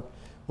bring it up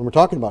when we're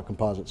talking about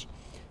composites.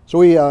 So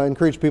we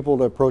encourage people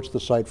to approach the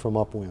site from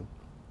upwind.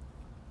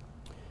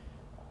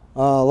 A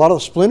lot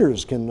of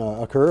splinters can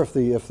occur if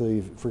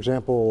the, for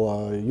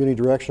example,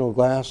 unidirectional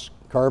glass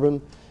carbon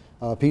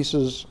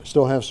pieces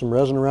still have some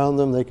resin around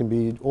them. They can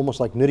be almost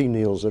like knitting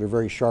needles that are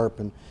very sharp,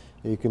 and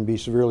you can be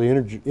severely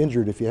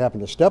injured if you happen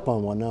to step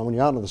on one. Now, when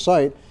you're out on the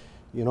site,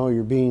 you know,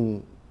 you're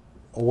being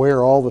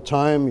aware all the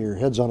time. Your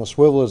head's on a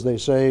swivel, as they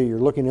say. You're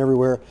looking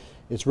everywhere.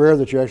 It's rare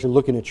that you're actually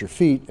looking at your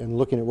feet and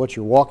looking at what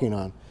you're walking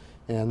on,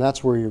 and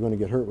that's where you're going to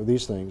get hurt with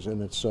these things.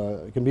 And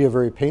it can be a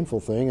very painful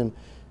thing, and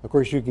of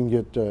course you can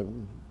get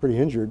pretty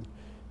injured.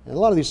 And a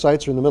lot of these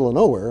sites are in the middle of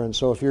nowhere, and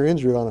so if you're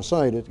injured on a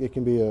site, it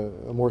can be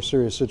a more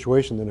serious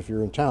situation than if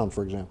you're in town,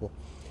 for example.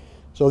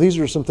 So these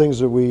are some things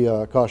that we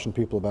caution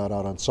people about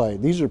out on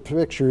site. These are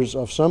pictures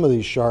of some of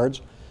these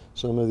shards,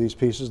 some of these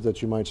pieces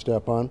that you might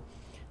step on.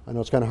 I know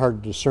it's kind of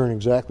hard to discern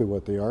exactly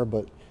what they are,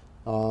 but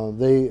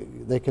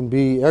they can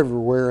be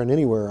everywhere and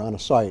anywhere on a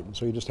site, and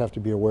so you just have to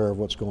be aware of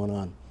what's going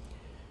on.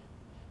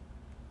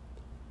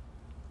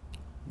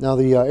 Now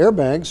the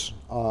airbags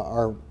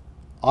are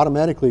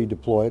automatically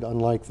deployed,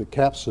 unlike the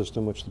CAP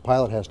system, which the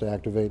pilot has to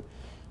activate.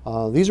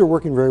 These are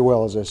working very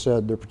well, as I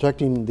said. They're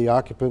protecting the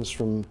occupants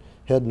from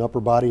head and upper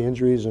body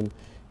injuries, and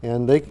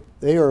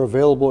they are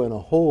available in a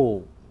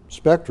whole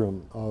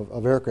spectrum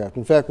of aircraft.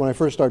 In fact, when I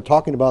first started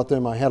talking about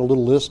them, I had a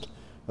little list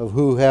of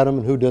who had them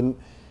and who didn't,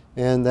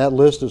 and that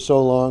list is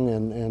so long,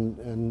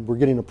 and we're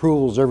getting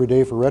approvals every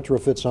day for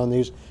retrofits on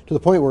these, to the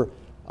point where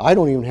I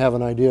don't even have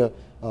an idea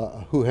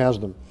who has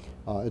them.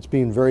 It's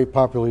being very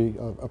popularly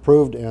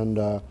approved,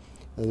 and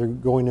they're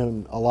going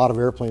in a lot of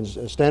airplanes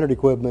as standard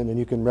equipment, and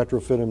you can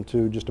retrofit them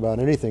to just about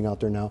anything out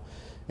there now.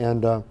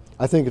 And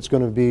I think it's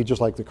going to be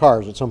just like the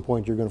cars. At some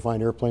point, you're going to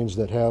find airplanes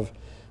that have,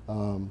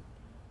 you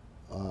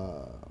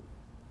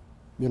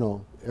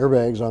know,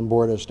 airbags on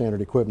board as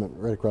standard equipment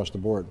right across the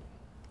board.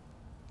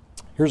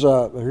 Here's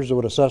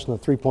what a Cessna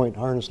 3-point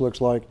harness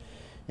looks like,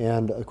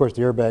 and of course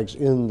the airbag's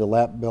in the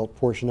lap belt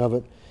portion of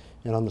it.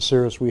 And on the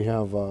Cirrus, we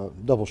have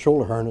double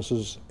shoulder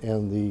harnesses,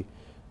 and the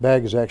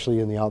bag is actually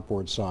in the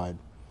outboard side.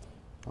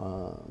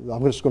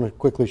 I'm just going to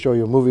quickly show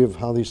you a movie of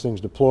how these things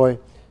deploy.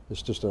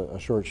 It's just a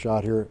short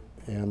shot here,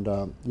 and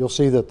you'll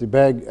see that the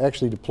bag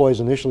actually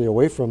deploys initially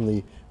away from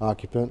the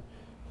occupant,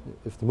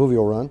 if the movie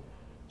will run.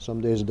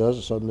 Some days it does,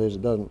 and some days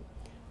it doesn't.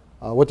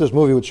 What this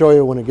movie would show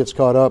you when it gets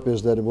caught up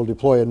is that it will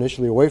deploy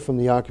initially away from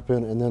the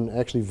occupant and then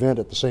actually vent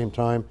at the same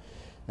time,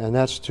 and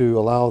that's to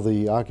allow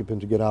the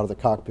occupant to get out of the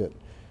cockpit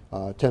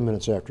 10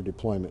 minutes after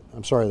deployment.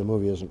 I'm sorry the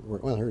movie isn't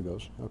working. Well, here it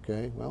goes.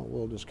 Okay, well,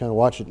 we'll just kind of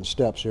watch it in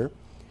steps here.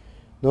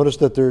 Notice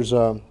that there's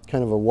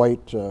kind of a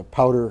white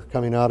powder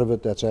coming out of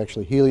it. That's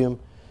actually helium,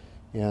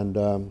 and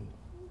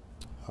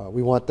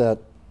we want that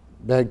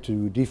bag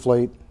to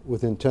deflate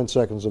within 10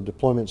 seconds of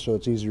deployment, so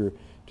it's easier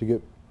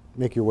to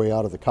make your way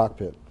out of the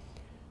cockpit.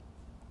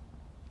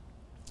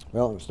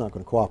 Well, it's not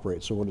going to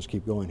cooperate, so we'll just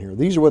keep going here.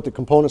 These are what the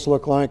components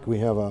look like. We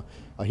have a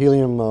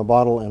helium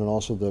bottle and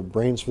also the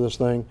brains for this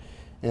thing.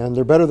 And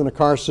they're better than a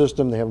car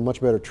system. They have a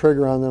much better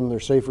trigger on them. They're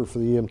safer for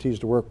the EMTs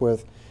to work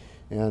with.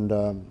 And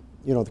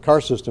you know, the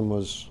car system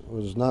was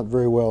not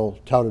very well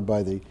touted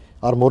by the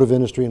automotive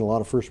industry, and a lot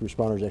of first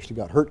responders actually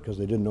got hurt because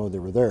they didn't know they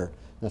were there.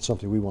 That's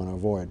something we want to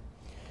avoid.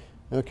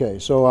 Okay,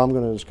 so I'm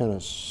going to just kind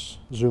of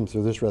zoom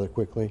through this rather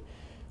quickly.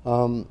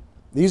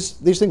 These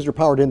things are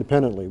powered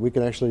independently. We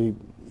can actually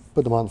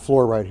put them on the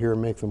floor right here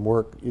and make them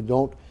work. You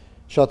don't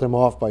shut them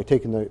off by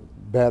taking the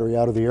battery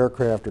out of the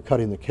aircraft or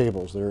cutting the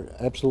cables. They're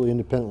absolutely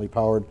independently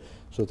powered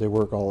so that they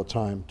work all the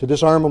time. To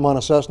disarm them on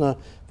a Cessna,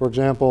 for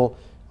example,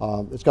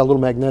 it's got a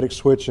little magnetic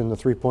switch in the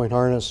three-point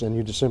harness, and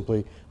you just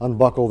simply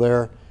unbuckle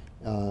there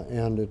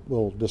and it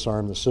will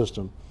disarm the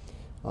system.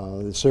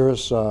 The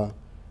Cirrus, well,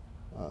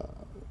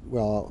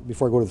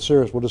 before I go to the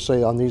Cirrus, we'll just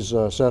say on these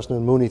Cessna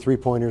and Mooney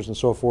three-pointers and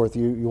so forth,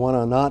 you want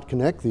to not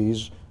connect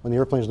these when the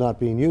airplane's not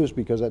being used,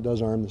 because that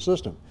does arm the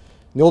system.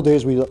 In the old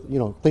days, we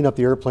clean up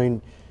the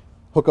airplane,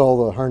 hook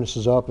all the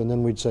harnesses up, and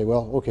then we'd say,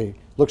 well, okay,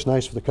 looks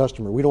nice for the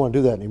customer. We don't want to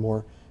do that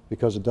anymore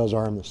because it does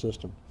arm the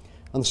system.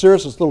 On the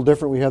Cirrus, it's a little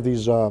different. We have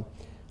these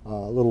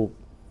little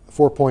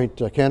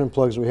four-point cannon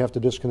plugs that we have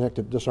to disconnect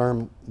to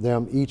disarm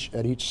them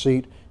at each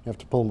seat. You have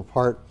to pull them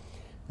apart,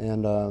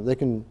 and they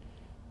can,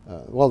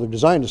 well, they're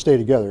designed to stay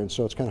together, and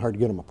so it's kind of hard to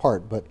get them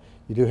apart, but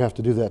you do have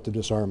to do that to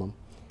disarm them.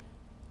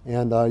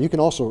 And you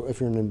can also, if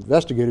you're an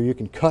investigator, you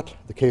can cut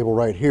the cable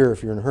right here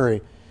if you're in a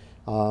hurry.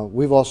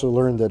 We've also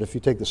learned that if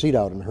you take the seat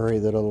out in a hurry,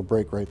 that it'll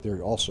break right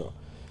there also.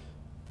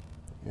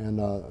 And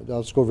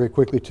let's go very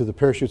quickly to the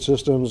parachute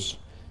systems.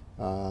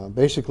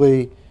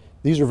 Basically,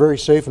 these are very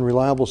safe and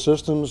reliable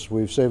systems.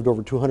 We've saved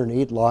over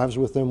 208 lives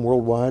with them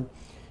worldwide.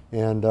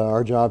 And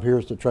our job here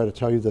is to try to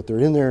tell you that they're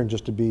in there and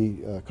just to be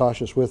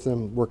cautious with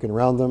them, working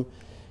around them.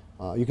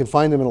 You can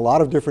find them in a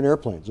lot of different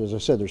airplanes. As I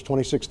said, there's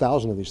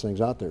 26,000 of these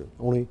things out there,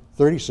 only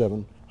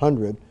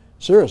 3,700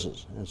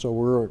 Cirruses. And so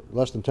we're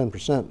less than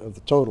 10% of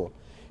the total.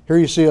 Here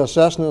you see a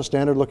Cessna,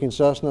 standard-looking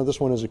Cessna. This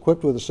one is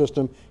equipped with a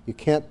system. You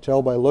can't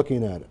tell by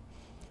looking at it.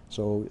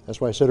 So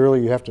that's why I said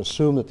earlier, you have to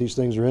assume that these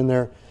things are in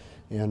there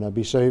and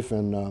be safe,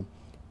 and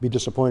be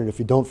disappointed if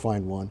you don't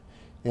find one.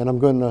 And I'm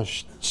going to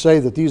say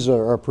that these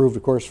are approved,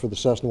 of course, for the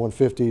Cessna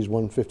 150s,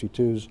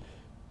 152s,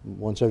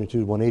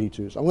 172s,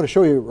 182s. I'm going to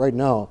show you right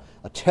now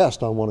a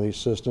test on one of these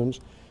systems,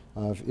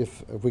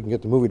 if we can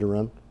get the movie to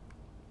run.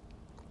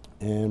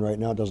 And right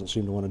now it doesn't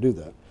seem to want to do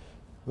that.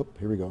 Oop,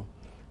 here we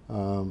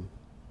go.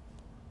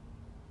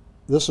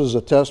 This is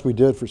a test we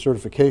did for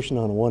certification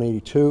on a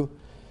 182,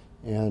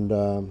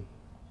 and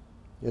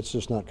it's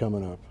just not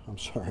coming up. I'm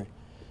sorry.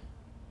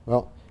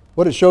 Well,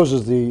 what it shows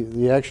is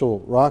the actual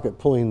rocket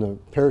pulling the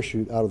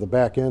parachute out of the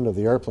back end of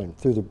the airplane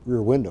through the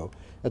rear window.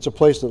 That's a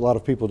place that a lot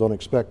of people don't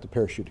expect the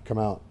parachute to come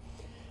out.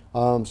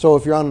 So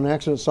if you're on an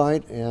accident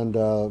site and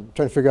trying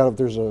to figure out if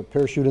there's a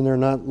parachute in there or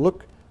not,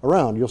 look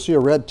around. You'll see a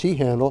red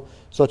T-handle,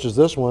 such as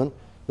this one.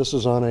 This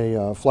is on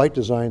a Flight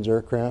Designs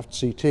aircraft,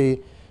 CT.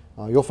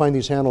 You'll find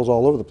these handles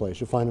all over the place.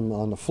 You'll find them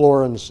on the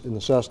floor in the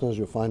Cessnas.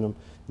 You'll find them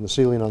in the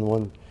ceiling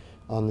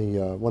on the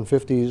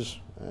 150s.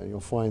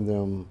 You'll find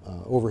them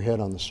overhead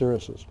on the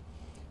Cirruses.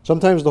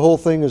 Sometimes the whole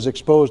thing is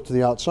exposed to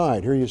the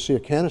outside. Here you see a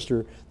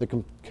canister that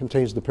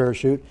contains the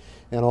parachute,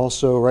 and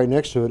also right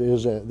next to it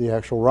is the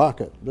actual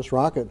rocket. This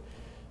rocket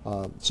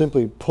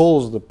simply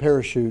pulls the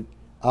parachute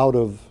out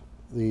of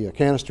the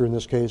canister, in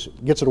this case,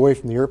 gets it away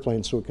from the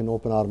airplane so it can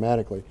open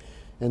automatically.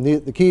 And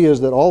the key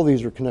is that all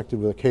these are connected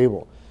with a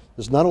cable.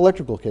 This is not an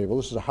electrical cable.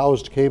 This is a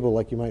housed cable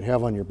like you might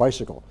have on your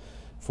bicycle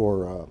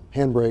for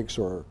handbrakes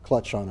or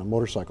clutch on a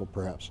motorcycle,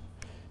 perhaps.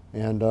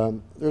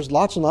 And there's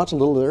lots and lots of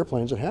little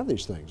airplanes that have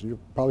these things. You'll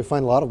probably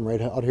find a lot of them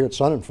right out here at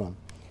Sun and Fun.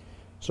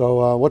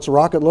 So what's a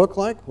rocket look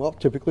like? Well,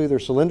 typically they're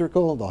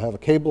cylindrical. They'll have a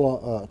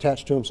cable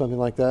attached to them, something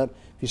like that.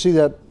 If you see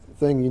that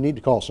thing, you need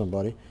to call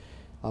somebody.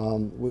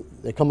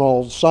 They come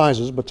all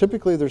sizes, but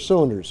typically they're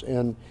cylinders,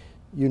 and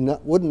you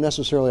wouldn't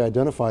necessarily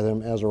identify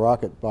them as a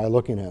rocket by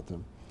looking at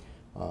them.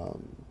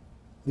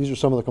 These are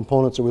some of the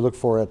components that we look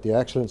for at the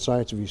accident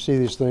sites. If you see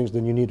these things,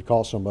 then you need to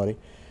call somebody,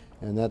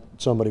 and that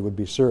somebody would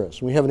be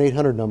Cirrus. We have an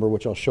 800 number,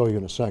 which I'll show you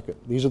in a second.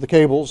 These are the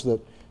cables that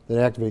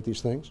activate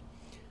these things.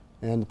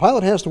 And the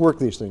pilot has to work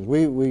these things.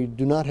 We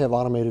do not have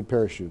automated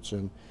parachutes,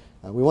 and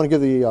we want to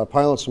give the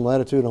pilot some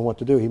latitude on what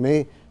to do. He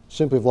may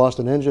simply have lost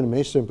an engine, and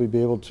may simply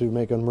be able to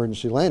make an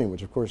emergency landing,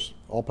 which of course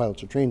all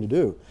pilots are trained to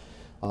do.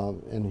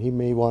 And he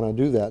may want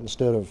to do that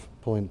instead of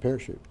pulling the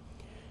parachute.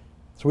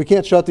 So we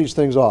can't shut these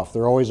things off.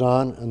 They're always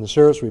on. In the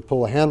Cirrus, we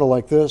pull a handle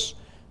like this,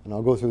 and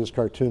I'll go through this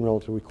cartoon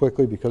relatively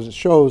quickly because it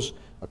shows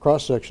a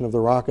cross-section of the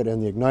rocket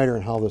and the igniter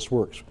and how this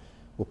works.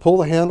 We'll pull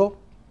the handle.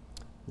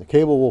 The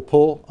cable will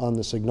pull on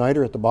this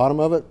igniter at the bottom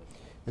of it.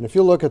 And if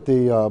you look at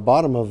the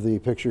bottom of the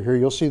picture here,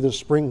 you'll see this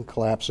spring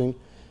collapsing,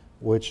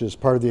 which is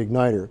part of the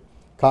igniter.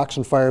 Cocks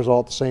and fires all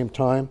at the same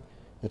time.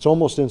 It's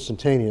almost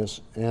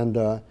instantaneous,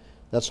 and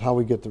that's how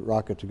we get the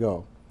rocket to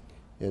go.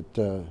 It,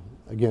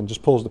 again,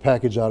 just pulls the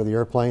package out of the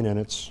airplane, and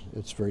it's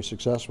very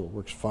successful. It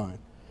works fine.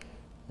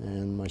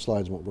 And my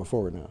slides won't go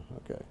forward now.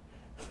 Okay.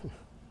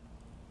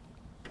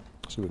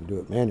 So we can do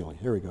it manually.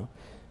 Here we go.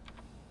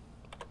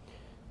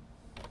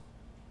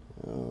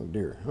 Oh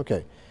dear.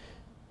 Okay.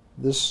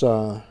 This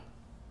other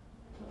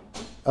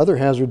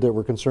hazard that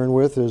we're concerned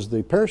with is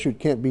the parachute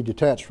can't be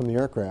detached from the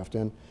aircraft.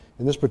 And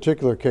in this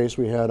particular case,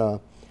 we had a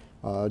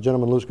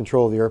gentleman lose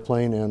control of the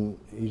airplane, and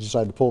he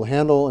decided to pull the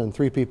handle, and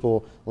 3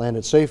 people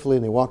landed safely,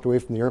 and they walked away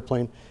from the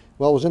airplane.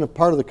 Well, it was in a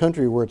part of the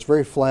country where it's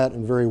very flat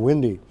and very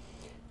windy,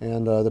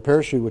 and the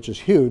parachute, which is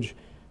huge,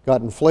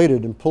 got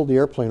inflated and pulled the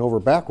airplane over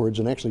backwards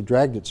and actually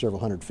dragged it several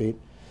hundred feet.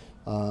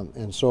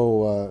 And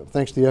so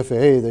thanks to the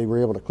FAA, they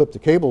were able to clip the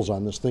cables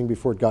on this thing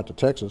before it got to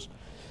Texas,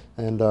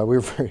 and we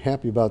were very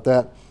happy about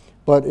that.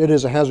 But it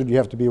is a hazard you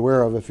have to be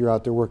aware of if you're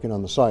out there working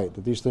on the site,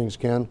 that these things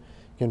can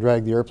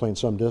drag the airplane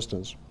some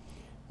distance.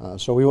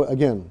 So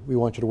we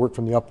want you to work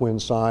from the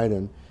upwind side,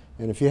 and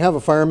if you have a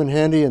fireman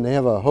handy and they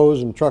have a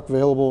hose and truck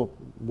available,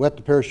 wet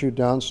the parachute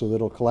down so that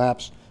it'll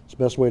collapse. It's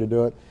the best way to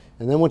do it.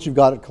 And then once you've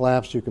got it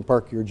collapsed, you can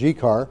park your G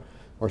car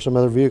or some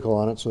other vehicle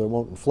on it so that it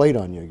won't inflate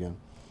on you again.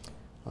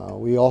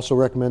 We also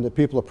recommend that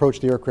people approach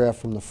the aircraft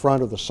from the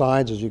front or the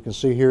sides, as you can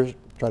see here.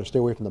 Try to stay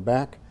away from the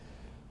back.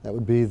 That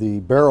would be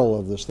the barrel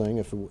of this thing,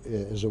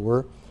 as it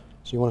were.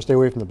 So you want to stay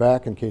away from the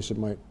back in case it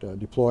might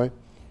deploy.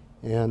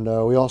 And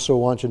we also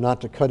want you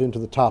not to cut into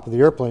the top of the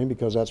airplane,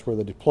 because that's where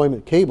the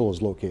deployment cable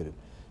is located.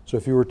 So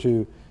if you were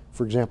to,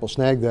 for example,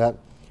 snag that,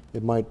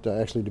 it might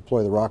actually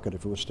deploy the rocket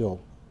if it was still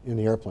in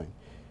the airplane.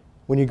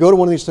 When you go to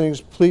one of these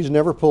things, please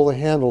never pull the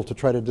handle to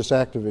try to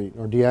disactivate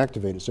or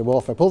deactivate it. Say, well,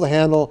 if I pull the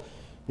handle,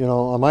 you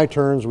know, on my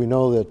turns, we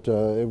know that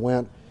it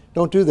went.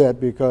 Don't do that,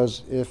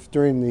 because if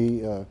during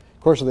the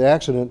course of the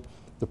accident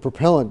the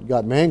propellant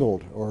got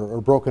mangled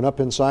or broken up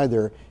inside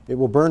there, it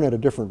will burn at a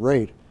different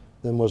rate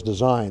than was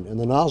designed. And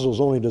the nozzle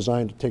is only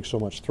designed to take so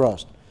much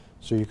thrust.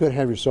 So you could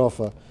have yourself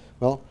a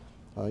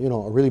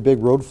really big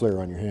road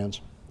flare on your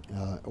hands,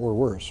 or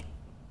worse.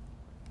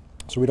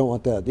 So we don't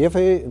want that. The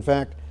FAA, in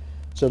fact,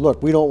 said,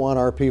 look, we don't want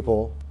our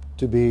people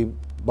to be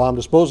bomb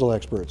disposal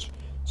experts.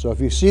 So if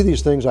you see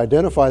these things,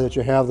 identify that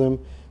you have them,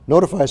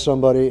 notify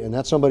somebody, and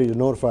that somebody to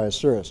notify is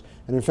Cirrus.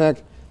 And in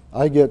fact,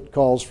 I get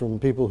calls from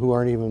people who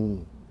aren't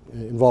even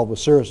involved with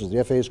Cirruses.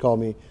 The FAA's called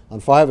me on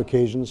 5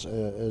 occasions,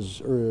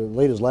 as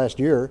late as last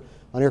year,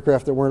 on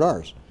aircraft that weren't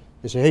ours.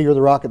 They say, hey, you're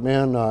the rocket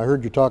man. I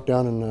heard you talk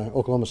down in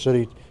Oklahoma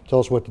City. Tell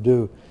us what to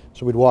do.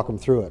 So we'd walk them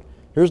through it.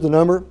 Here's the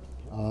number.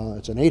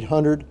 It's an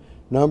 800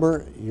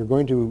 number. You're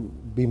going to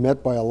be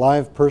met by a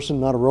live person,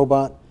 not a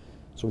robot.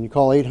 So when you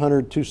call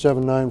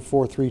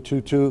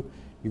 800-279-4322, you're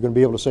going to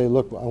be able to say,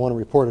 look, I want to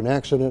report an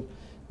accident,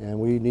 and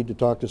we need to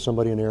talk to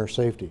somebody in air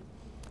safety.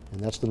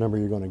 And that's the number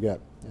you're going to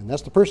get. And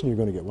that's the person you're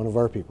going to get, one of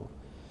our people.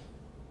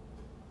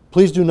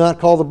 Please do not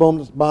call the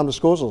bomb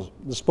disposal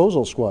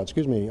squad.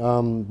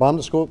 Bomb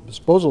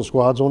disposal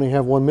squads only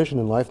have one mission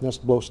in life, and that's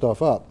to blow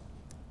stuff up.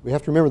 We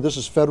have to remember this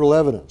is federal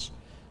evidence.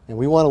 And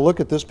we want to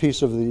look at this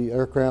piece of the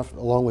aircraft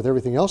along with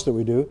everything else that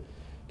we do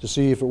to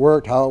see if it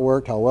worked, how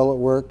well it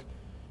worked.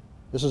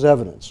 This is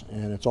evidence,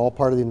 and it's all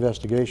part of the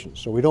investigation.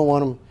 So we don't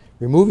want them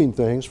removing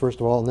things, first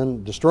of all, and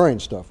then destroying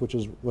stuff, which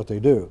is what they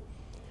do.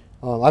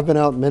 I've been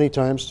out many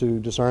times to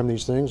disarm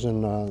these things,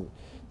 and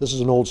this is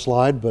an old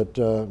slide, but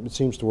it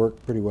seems to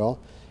work pretty well.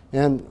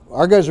 And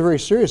our guys are very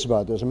serious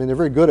about this. I mean, they're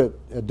very good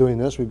at doing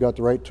this. We've got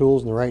the right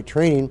tools and the right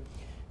training.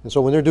 And so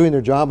when they're doing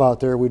their job out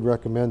there, we'd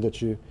recommend that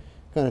you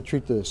kind of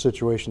treat the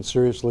situation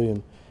seriously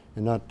and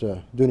not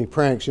do any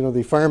pranks. You know,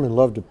 the firemen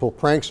love to pull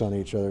pranks on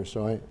each other,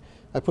 so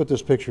I put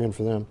this picture in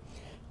for them.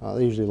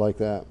 They usually like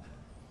that.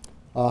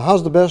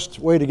 How's the best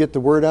way to get the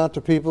word out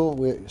to people?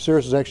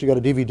 Cirrus has actually got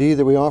a DVD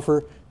that we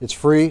offer. It's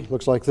free,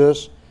 looks like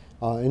this.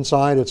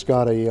 Inside it's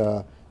got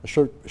a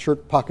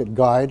shirt pocket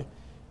guide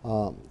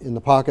in the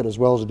pocket, as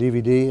well as a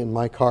DVD and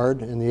my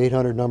card and the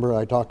 800 number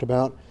I talked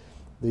about.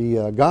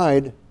 The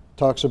guide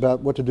talks about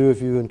what to do if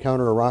you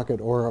encounter a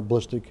rocket or a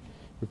ballistic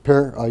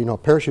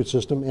parachute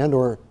system and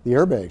or the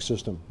airbag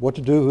system. What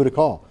to do, who to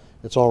call.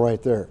 It's all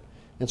right there.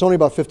 And it's only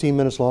about 15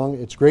 minutes long.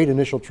 It's great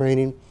initial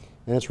training,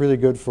 and it's really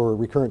good for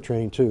recurrent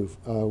training too.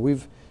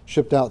 We've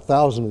shipped out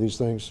thousands of these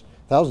things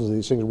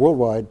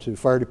worldwide to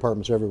fire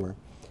departments everywhere,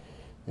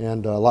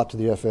 and a lot to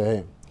the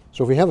FAA.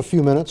 So if we have a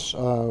few minutes,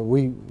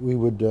 we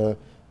would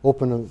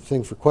open a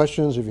thing for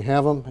questions if you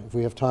have them. If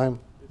we have time.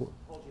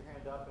 Hold your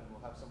hand up and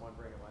we'll have someone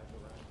bring a mic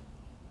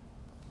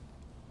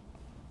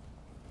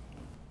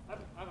around. I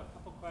have a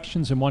couple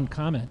questions and one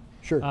comment.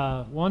 Sure.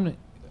 One,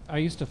 I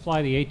used to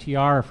fly the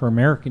ATR for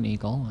American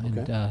Eagle, and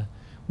Okay.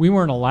 We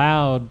weren't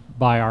allowed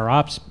by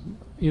our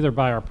either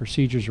by our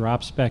procedures or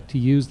OPSPEC to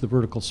use the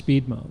vertical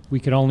speed mode. We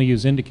could only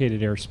use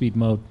indicated airspeed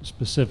mode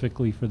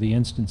specifically for the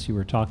instance you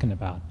were talking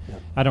about. Yeah.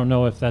 I don't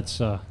know if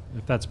that's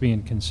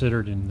being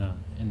considered in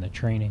the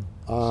training.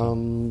 I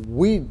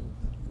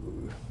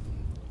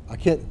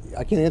can't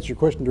answer your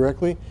question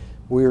directly.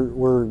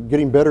 We're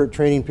getting better at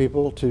training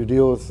people to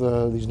deal with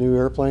these new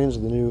airplanes,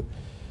 the new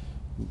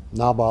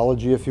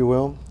knobology, if you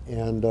will.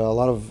 And a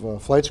lot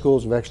of flight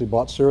schools have actually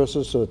bought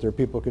Cirruses so that their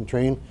people can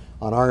train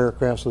on our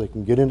aircraft so they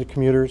can get into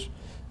commuters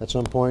at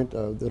some point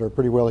that are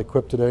pretty well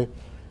equipped today.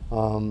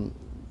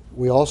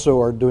 We also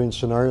are doing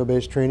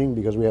scenario-based training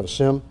because we have a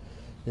sim,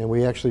 and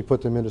we actually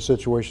put them into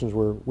situations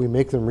where we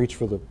make them reach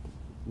for the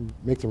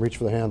make them reach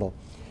for the handle.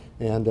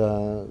 And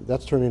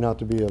that's turning out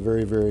to be a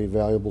very, very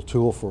valuable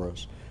tool for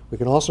us. We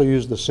can also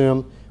use the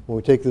sim when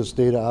we take this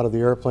data out of the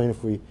airplane.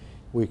 If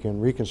we can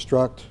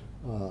reconstruct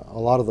a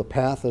lot of the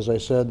path, as I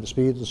said, the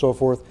speeds and so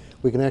forth,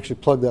 we can actually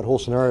plug that whole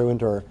scenario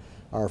into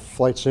our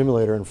flight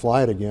simulator and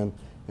fly it again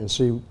and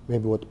see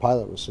maybe what the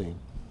pilot was seeing.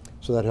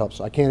 So that helps.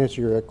 I can't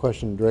answer your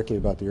question directly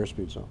about the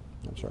airspeed zone.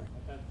 I'm sorry.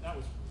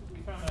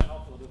 We found that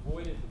helpful. It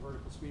avoided the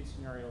vertical speed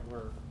scenario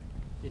where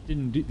it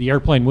didn't the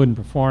airplane wouldn't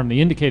perform.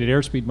 The indicated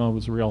airspeed mode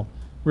was a real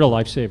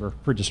lifesaver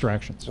for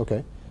distractions.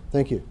 Okay.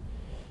 Thank you.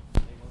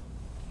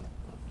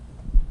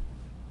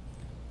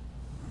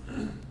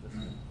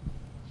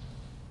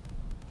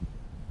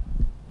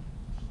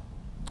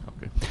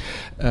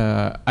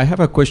 I have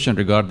a question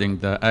regarding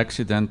the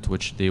accident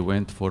which they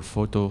went for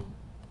photo.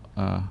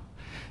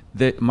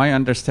 My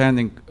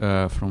understanding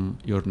from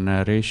your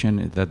narration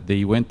is that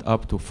they went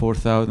up to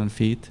 4,000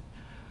 feet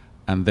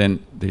and then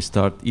they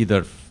start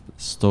either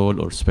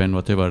stall or spin,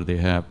 whatever they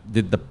have.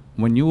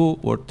 When you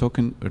were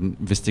talking,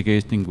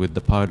 investigating with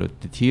the pilot,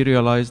 did he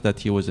realize that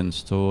he was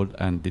installed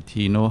and did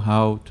he know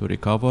how to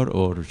recover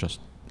or just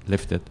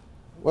left it?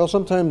 Well,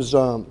 sometimes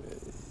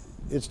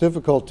it's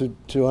difficult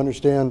to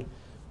understand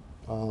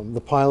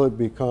the pilot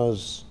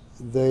because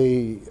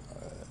they've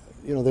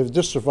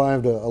just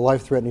survived a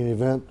life-threatening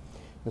event,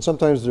 and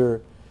sometimes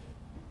they're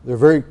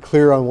very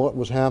clear on what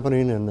was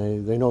happening,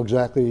 and they know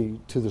exactly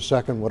to the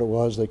second what it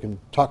was. They can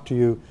talk to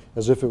you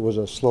as if it was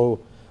a slow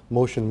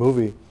motion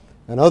movie,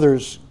 and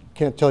others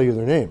can't tell you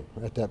their name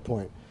at that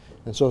point.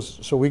 And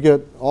so we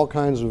get all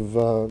kinds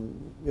of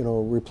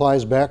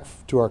replies back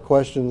to our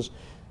questions.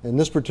 In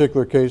this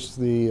particular case,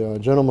 the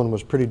gentleman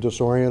was pretty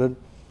disoriented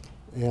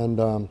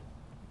and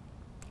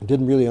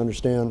didn't really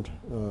understand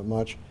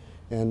much,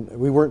 and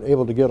we weren't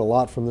able to get a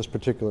lot from this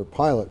particular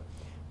pilot.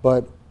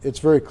 But it's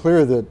very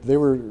clear that they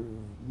were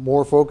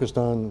more focused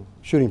on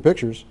shooting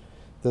pictures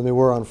than they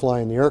were on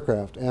flying the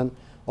aircraft. And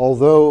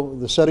although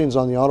the settings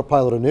on the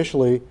autopilot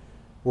initially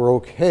were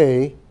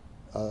okay,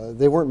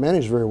 they weren't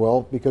managed very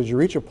well because you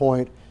reach a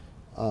point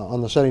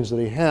on the settings that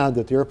he had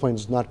that the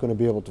airplane's not going to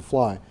be able to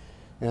fly.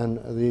 And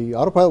the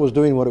autopilot was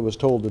doing what it was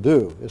told to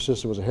do. It's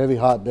just it was a heavy,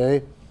 hot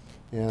day,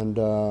 and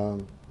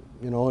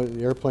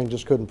the airplane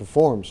just couldn't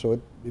perform, so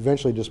it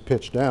eventually just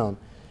pitched down.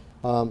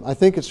 I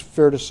think it's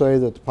fair to say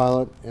that the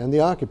pilot and the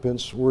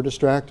occupants were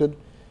distracted,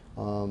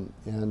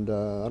 and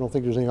I don't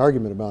think there's any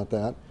argument about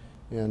that.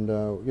 And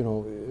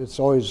it's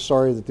always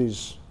sorry that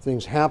these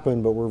things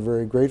happen, but we're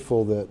very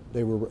grateful that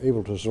they were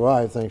able to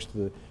survive thanks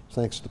to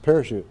the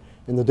parachute.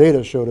 And the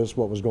data showed us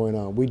what was going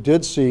on. We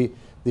did see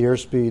the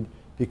airspeed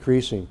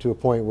decreasing to a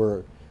point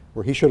where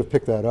he should have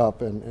picked that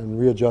up and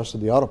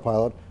readjusted the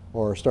autopilot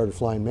or started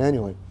flying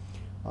manually.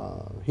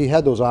 He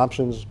had those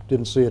options,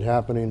 didn't see it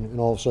happening, and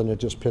all of a sudden it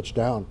just pitched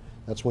down.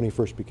 That's when he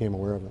first became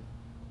aware of it.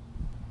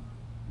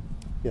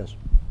 Yes.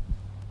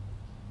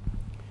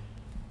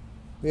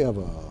 We have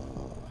a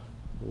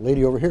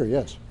lady over here,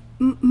 yes.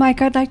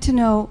 Mike, I'd like to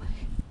know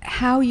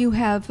how you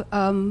have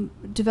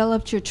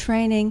developed your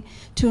training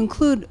to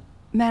include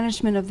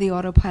management of the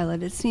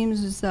autopilot. It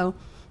seems as though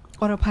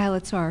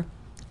autopilots are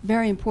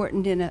very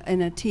important in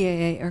a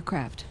TAA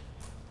aircraft.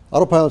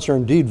 Autopilots are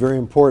indeed very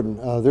important.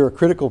 They're a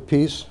critical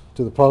piece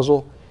to the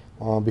puzzle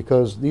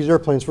because these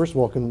airplanes, first of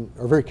all,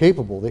 are very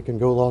capable. They can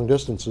go long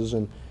distances,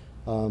 and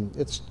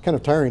it's kind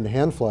of tiring to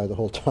hand fly the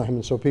whole time,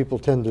 and so people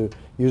tend to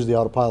use the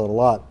autopilot a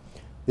lot.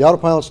 The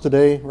autopilots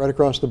today, right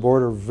across the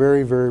board, are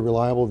very, very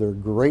reliable. They're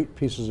great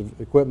pieces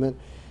of equipment,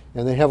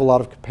 and they have a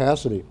lot of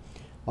capacity.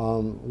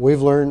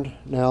 We've learned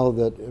now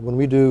that when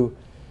we do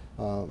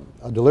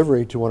a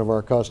delivery to one of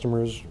our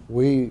customers,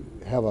 we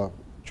have what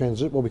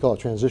we call a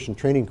transition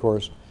training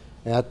course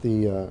at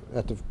the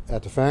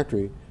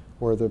factory,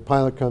 where the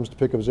pilot comes to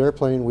pick up his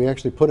airplane. We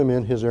actually put him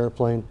in his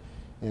airplane,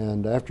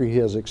 and after he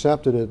has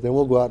accepted it, then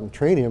we'll go out and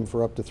train him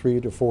for up to 3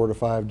 to 4 to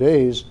 5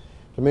 days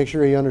to make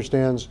sure he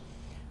understands,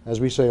 as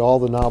we say, all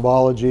the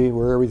knobology,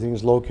 where everything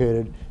is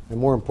located, and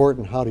more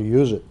important, how to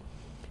use it.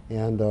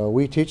 And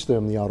we teach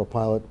them the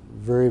autopilot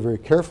very, very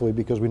carefully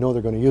because we know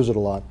they're going to use it a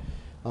lot.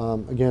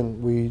 Again,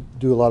 we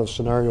do a lot of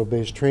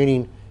scenario-based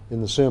training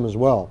in the sim as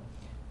well.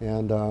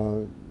 And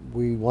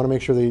we want to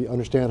make sure they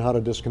understand how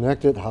to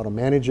disconnect it, how to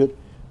manage it,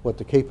 what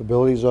the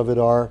capabilities of it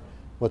are,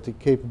 what the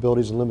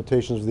capabilities and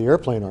limitations of the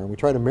airplane are. And we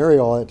try to marry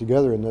all that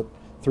together in that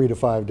 3 to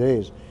 5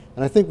 days.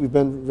 And I think we've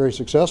been very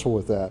successful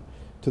with that,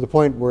 to the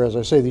point where, as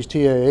I say, these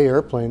TAA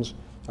airplanes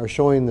are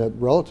showing that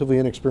relatively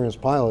inexperienced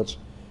pilots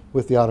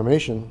with the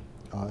automation,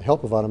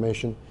 help of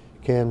automation,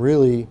 can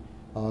really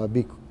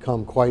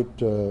become quite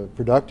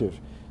productive.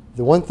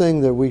 The one thing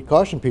that we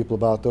caution people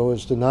about, though,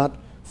 is to not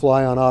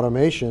fly on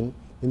automation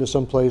into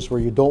some place where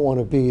you don't want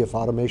to be if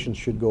automation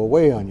should go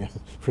away on you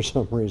for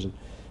some reason.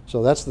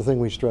 So that's the thing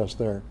we stress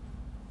there.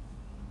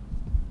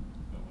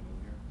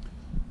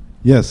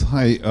 Yes,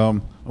 hi.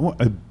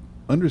 I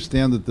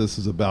understand that this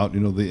is about, the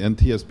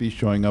NTSB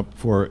showing up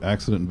for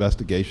accident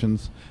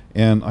investigations,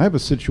 and I have a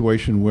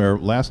situation where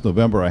last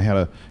November I had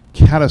a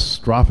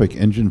catastrophic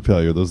engine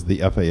failure. Those are the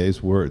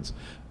FAA's words.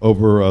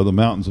 over the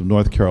mountains of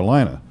North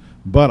Carolina.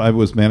 But I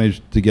was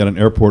managed to get an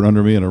airport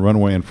under me and a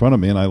runway in front of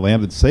me, and I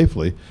landed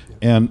safely.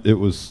 And it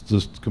was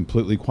just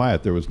completely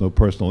quiet. There was no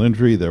personal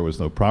injury. There was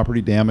no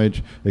property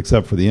damage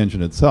except for the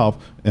engine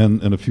itself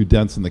and a few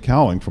dents in the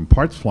cowling from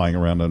parts flying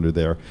around under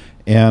there.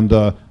 And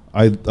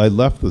I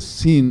left the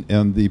scene,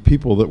 and the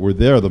people that were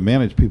there,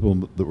 the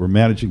people that were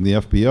managing the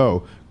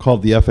FBO,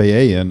 called the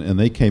FAA in, and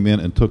they came in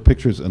and took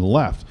pictures and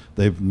left.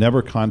 They've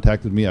never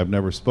contacted me. I've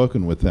never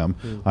spoken with them.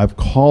 I've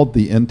called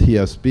the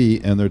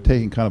NTSB, and they're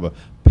taking kind of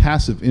a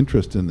passive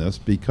interest in this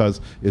because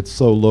it's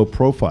so low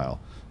profile.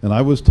 And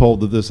I was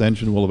told that this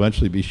engine will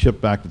eventually be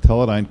shipped back to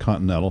Teledyne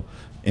Continental,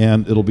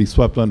 and it'll be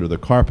swept under the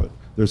carpet.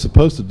 They're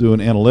supposed to do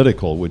an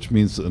analytical, which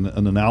means an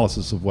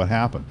analysis of what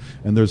happened.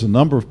 And there's a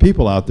number of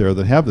people out there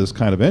that have this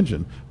kind of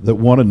engine that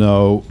want to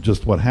know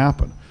just what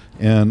happened.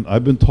 And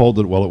I've been told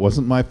that, well, it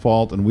wasn't my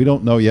fault, and we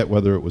don't know yet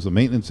whether it was a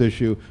maintenance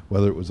issue,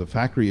 whether it was a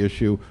factory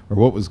issue, or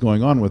what was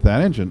going on with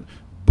that engine.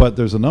 But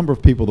there's a number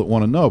of people that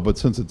want to know, but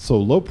since it's so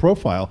low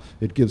profile,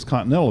 it gives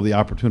Continental the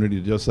opportunity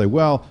to just say,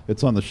 well,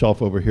 it's on the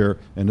shelf over here,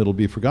 and it'll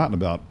be forgotten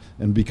about.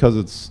 And because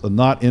it's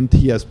not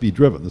NTSB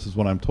driven, this is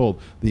what I'm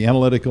told, the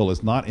analytical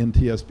is not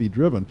NTSB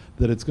driven,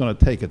 that it's going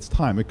to take its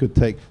time. It could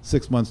take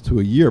 6 months to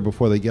a year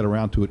before they get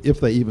around to it, if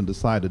they even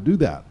decide to do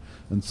that.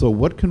 And so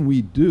what can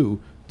we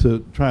do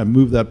to try and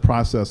move that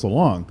process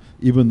along,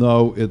 even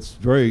though it's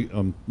very,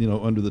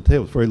 under the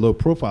table, it's very low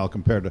profile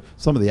compared to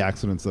some of the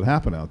accidents that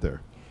happen out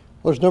there?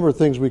 Well, there's a number of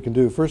things we can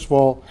do. First of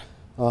all,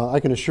 I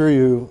can assure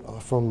you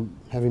from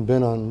having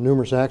been on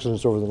numerous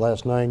accidents over the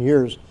last 9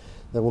 years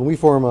that when we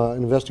form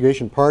an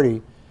investigation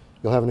party,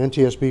 you'll have an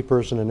NTSB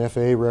person, an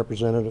FAA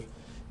representative,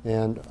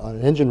 and an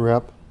engine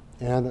rep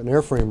and an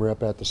airframe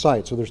rep at the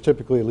site. So there's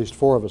typically at least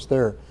 4 of us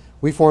there.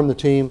 We form the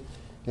team,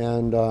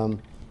 and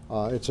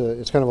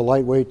it's kind of a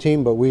lightweight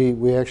team, but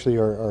we actually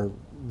are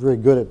very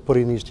good at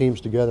putting these teams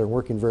together and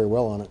working very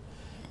well on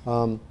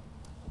it.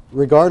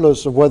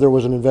 Regardless of whether it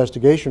was an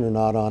investigation or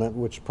not on it,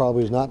 which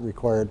probably is not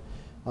required,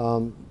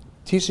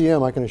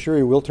 TCM, I can assure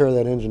you, will tear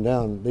that engine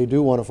down. They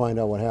do want to find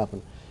out what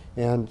happened.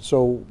 And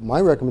so my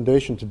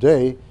recommendation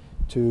today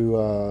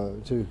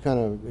to kind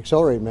of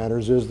accelerate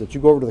matters is that you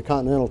go over to the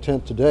Continental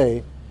tent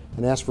today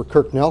and ask for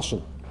Kirk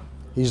Nelson.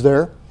 He's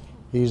there.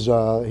 He's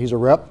a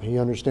rep. He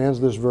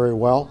understands this very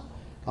well.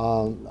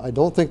 I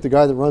don't think the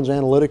guy that runs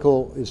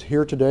analytical is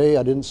here today.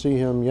 I didn't see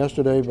him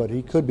yesterday, but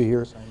he could be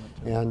here.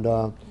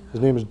 And his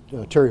name is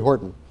Terry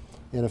Horton.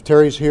 And if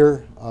Terry's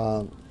here,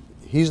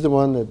 he's the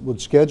one that would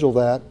schedule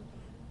that.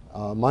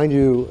 Mind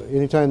you,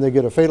 anytime they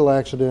get a fatal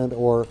accident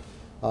or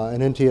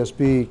an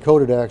NTSB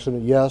coded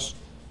accident, yes,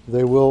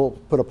 they will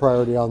put a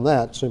priority on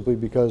that simply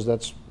because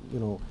that's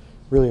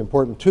really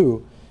important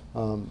too.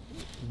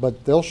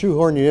 But they'll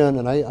shoehorn you in,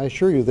 and I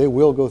assure you they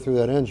will go through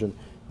that engine.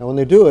 Now when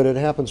they do it, it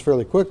happens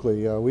fairly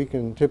quickly. We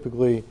can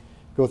typically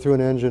go through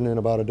an engine in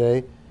about a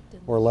day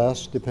or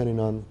less, depending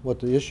on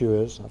what the issue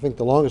is. I think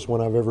the longest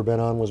one I've ever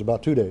been on was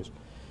about 2 days.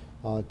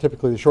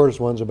 Typically the shortest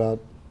one's about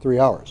 3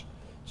 hours.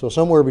 So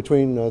somewhere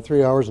between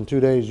 3 hours and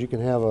 2 days you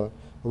can have a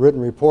written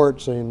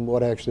report saying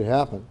what actually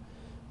happened.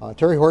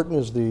 Terry Horton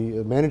is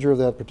the manager of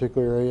that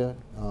particular area.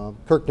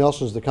 Kirk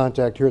Nelson is the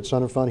contact here at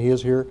Sun and Fun. He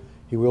is here.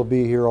 He will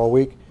be here all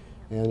week.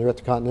 And they're at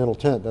the Continental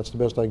tent. That's the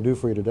best I can do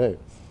for you today.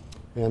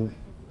 And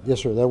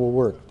yes, sir, that will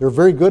work. They're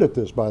very good at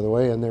this, by the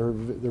way, and they're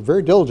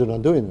very diligent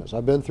on doing this.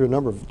 I've been through a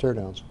number of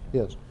teardowns.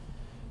 Yes.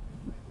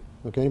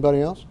 Okay, anybody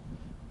else?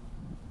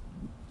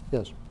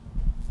 Yes.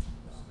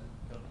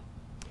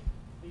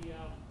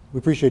 We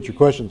appreciate your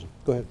questions.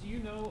 Go ahead. Do you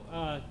know,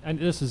 and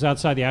this is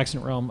outside the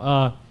accident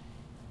realm,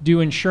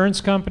 do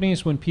insurance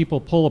companies, when people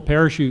pull a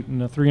parachute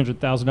in a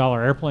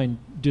 $300,000 airplane,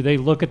 do they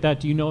look at that?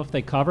 Do you know if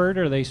they cover it,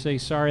 or they say,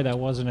 sorry, that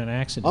wasn't an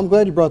accident? I'm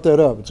glad you brought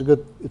that up. It's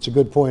a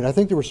good point. I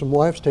think there were some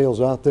wives'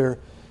 tales out there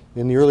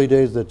in the early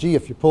days that, gee,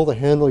 if you pull the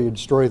handle, you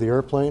destroy the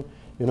airplane,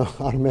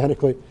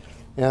 automatically.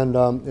 And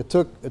it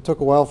took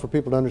a while for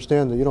people to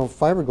understand that,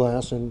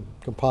 fiberglass and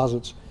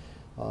composites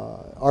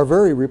are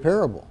very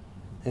repairable.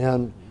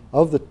 And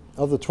of the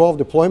 12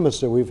 deployments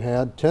that we've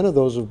had, 10 of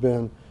those have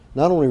been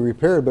not only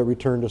repaired but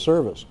returned to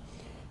service.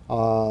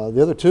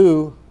 The other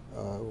 2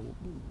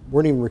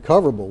 weren't even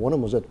recoverable. One of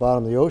them was at the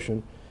bottom of the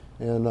ocean,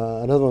 and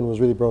another one was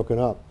really broken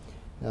up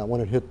when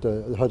it hit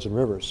the Hudson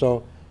River.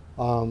 So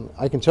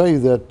I can tell you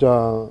that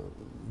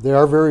they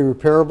are very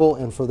repairable,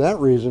 and for that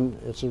reason,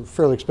 it's a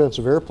fairly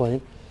expensive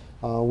airplane.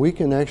 We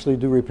can actually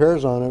do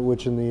repairs on it,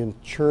 which in the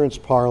insurance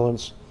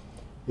parlance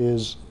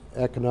is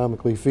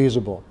economically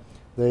feasible.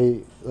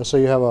 Let's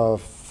say you have a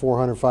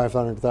 $400,000,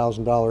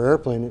 $500,000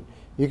 airplane,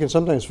 you can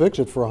sometimes fix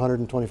it for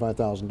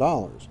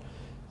 $125,000.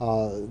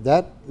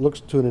 That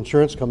looks to an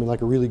insurance company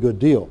like a really good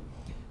deal.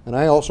 And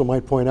I also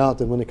might point out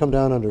that when they come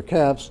down under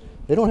caps,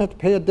 they don't have to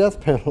pay a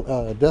death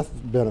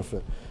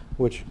benefit,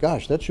 which,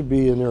 gosh, that should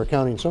be in their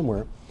accounting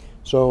somewhere.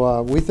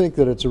 So we think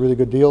that it's a really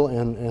good deal,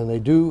 and they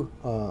do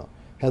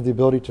have the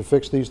ability to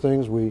fix these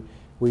things.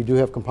 We do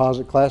have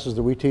composite classes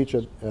that we teach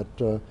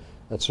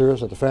at at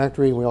Cirrus, at the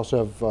factory. And we also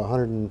have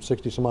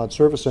 160 some odd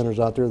service centers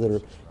out there that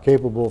are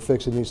capable of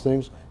fixing these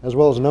things, as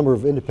well as a number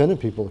of independent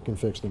people that can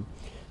fix them.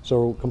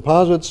 So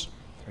composites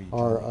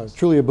are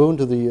truly a boon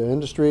to the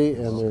industry,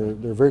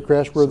 and they're very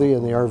crash worthy,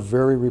 and they are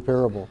very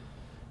repairable.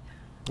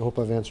 I hope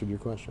I've answered your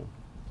question.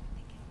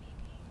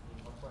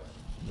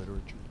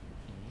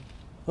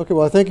 Okay,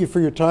 well, I thank you for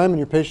your time and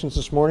your patience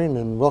this morning,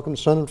 and welcome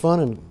to Sun and Fun,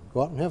 and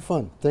go out and have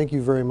fun. Thank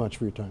you very much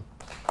for your time.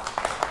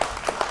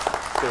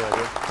 Good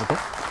idea.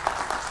 Okay.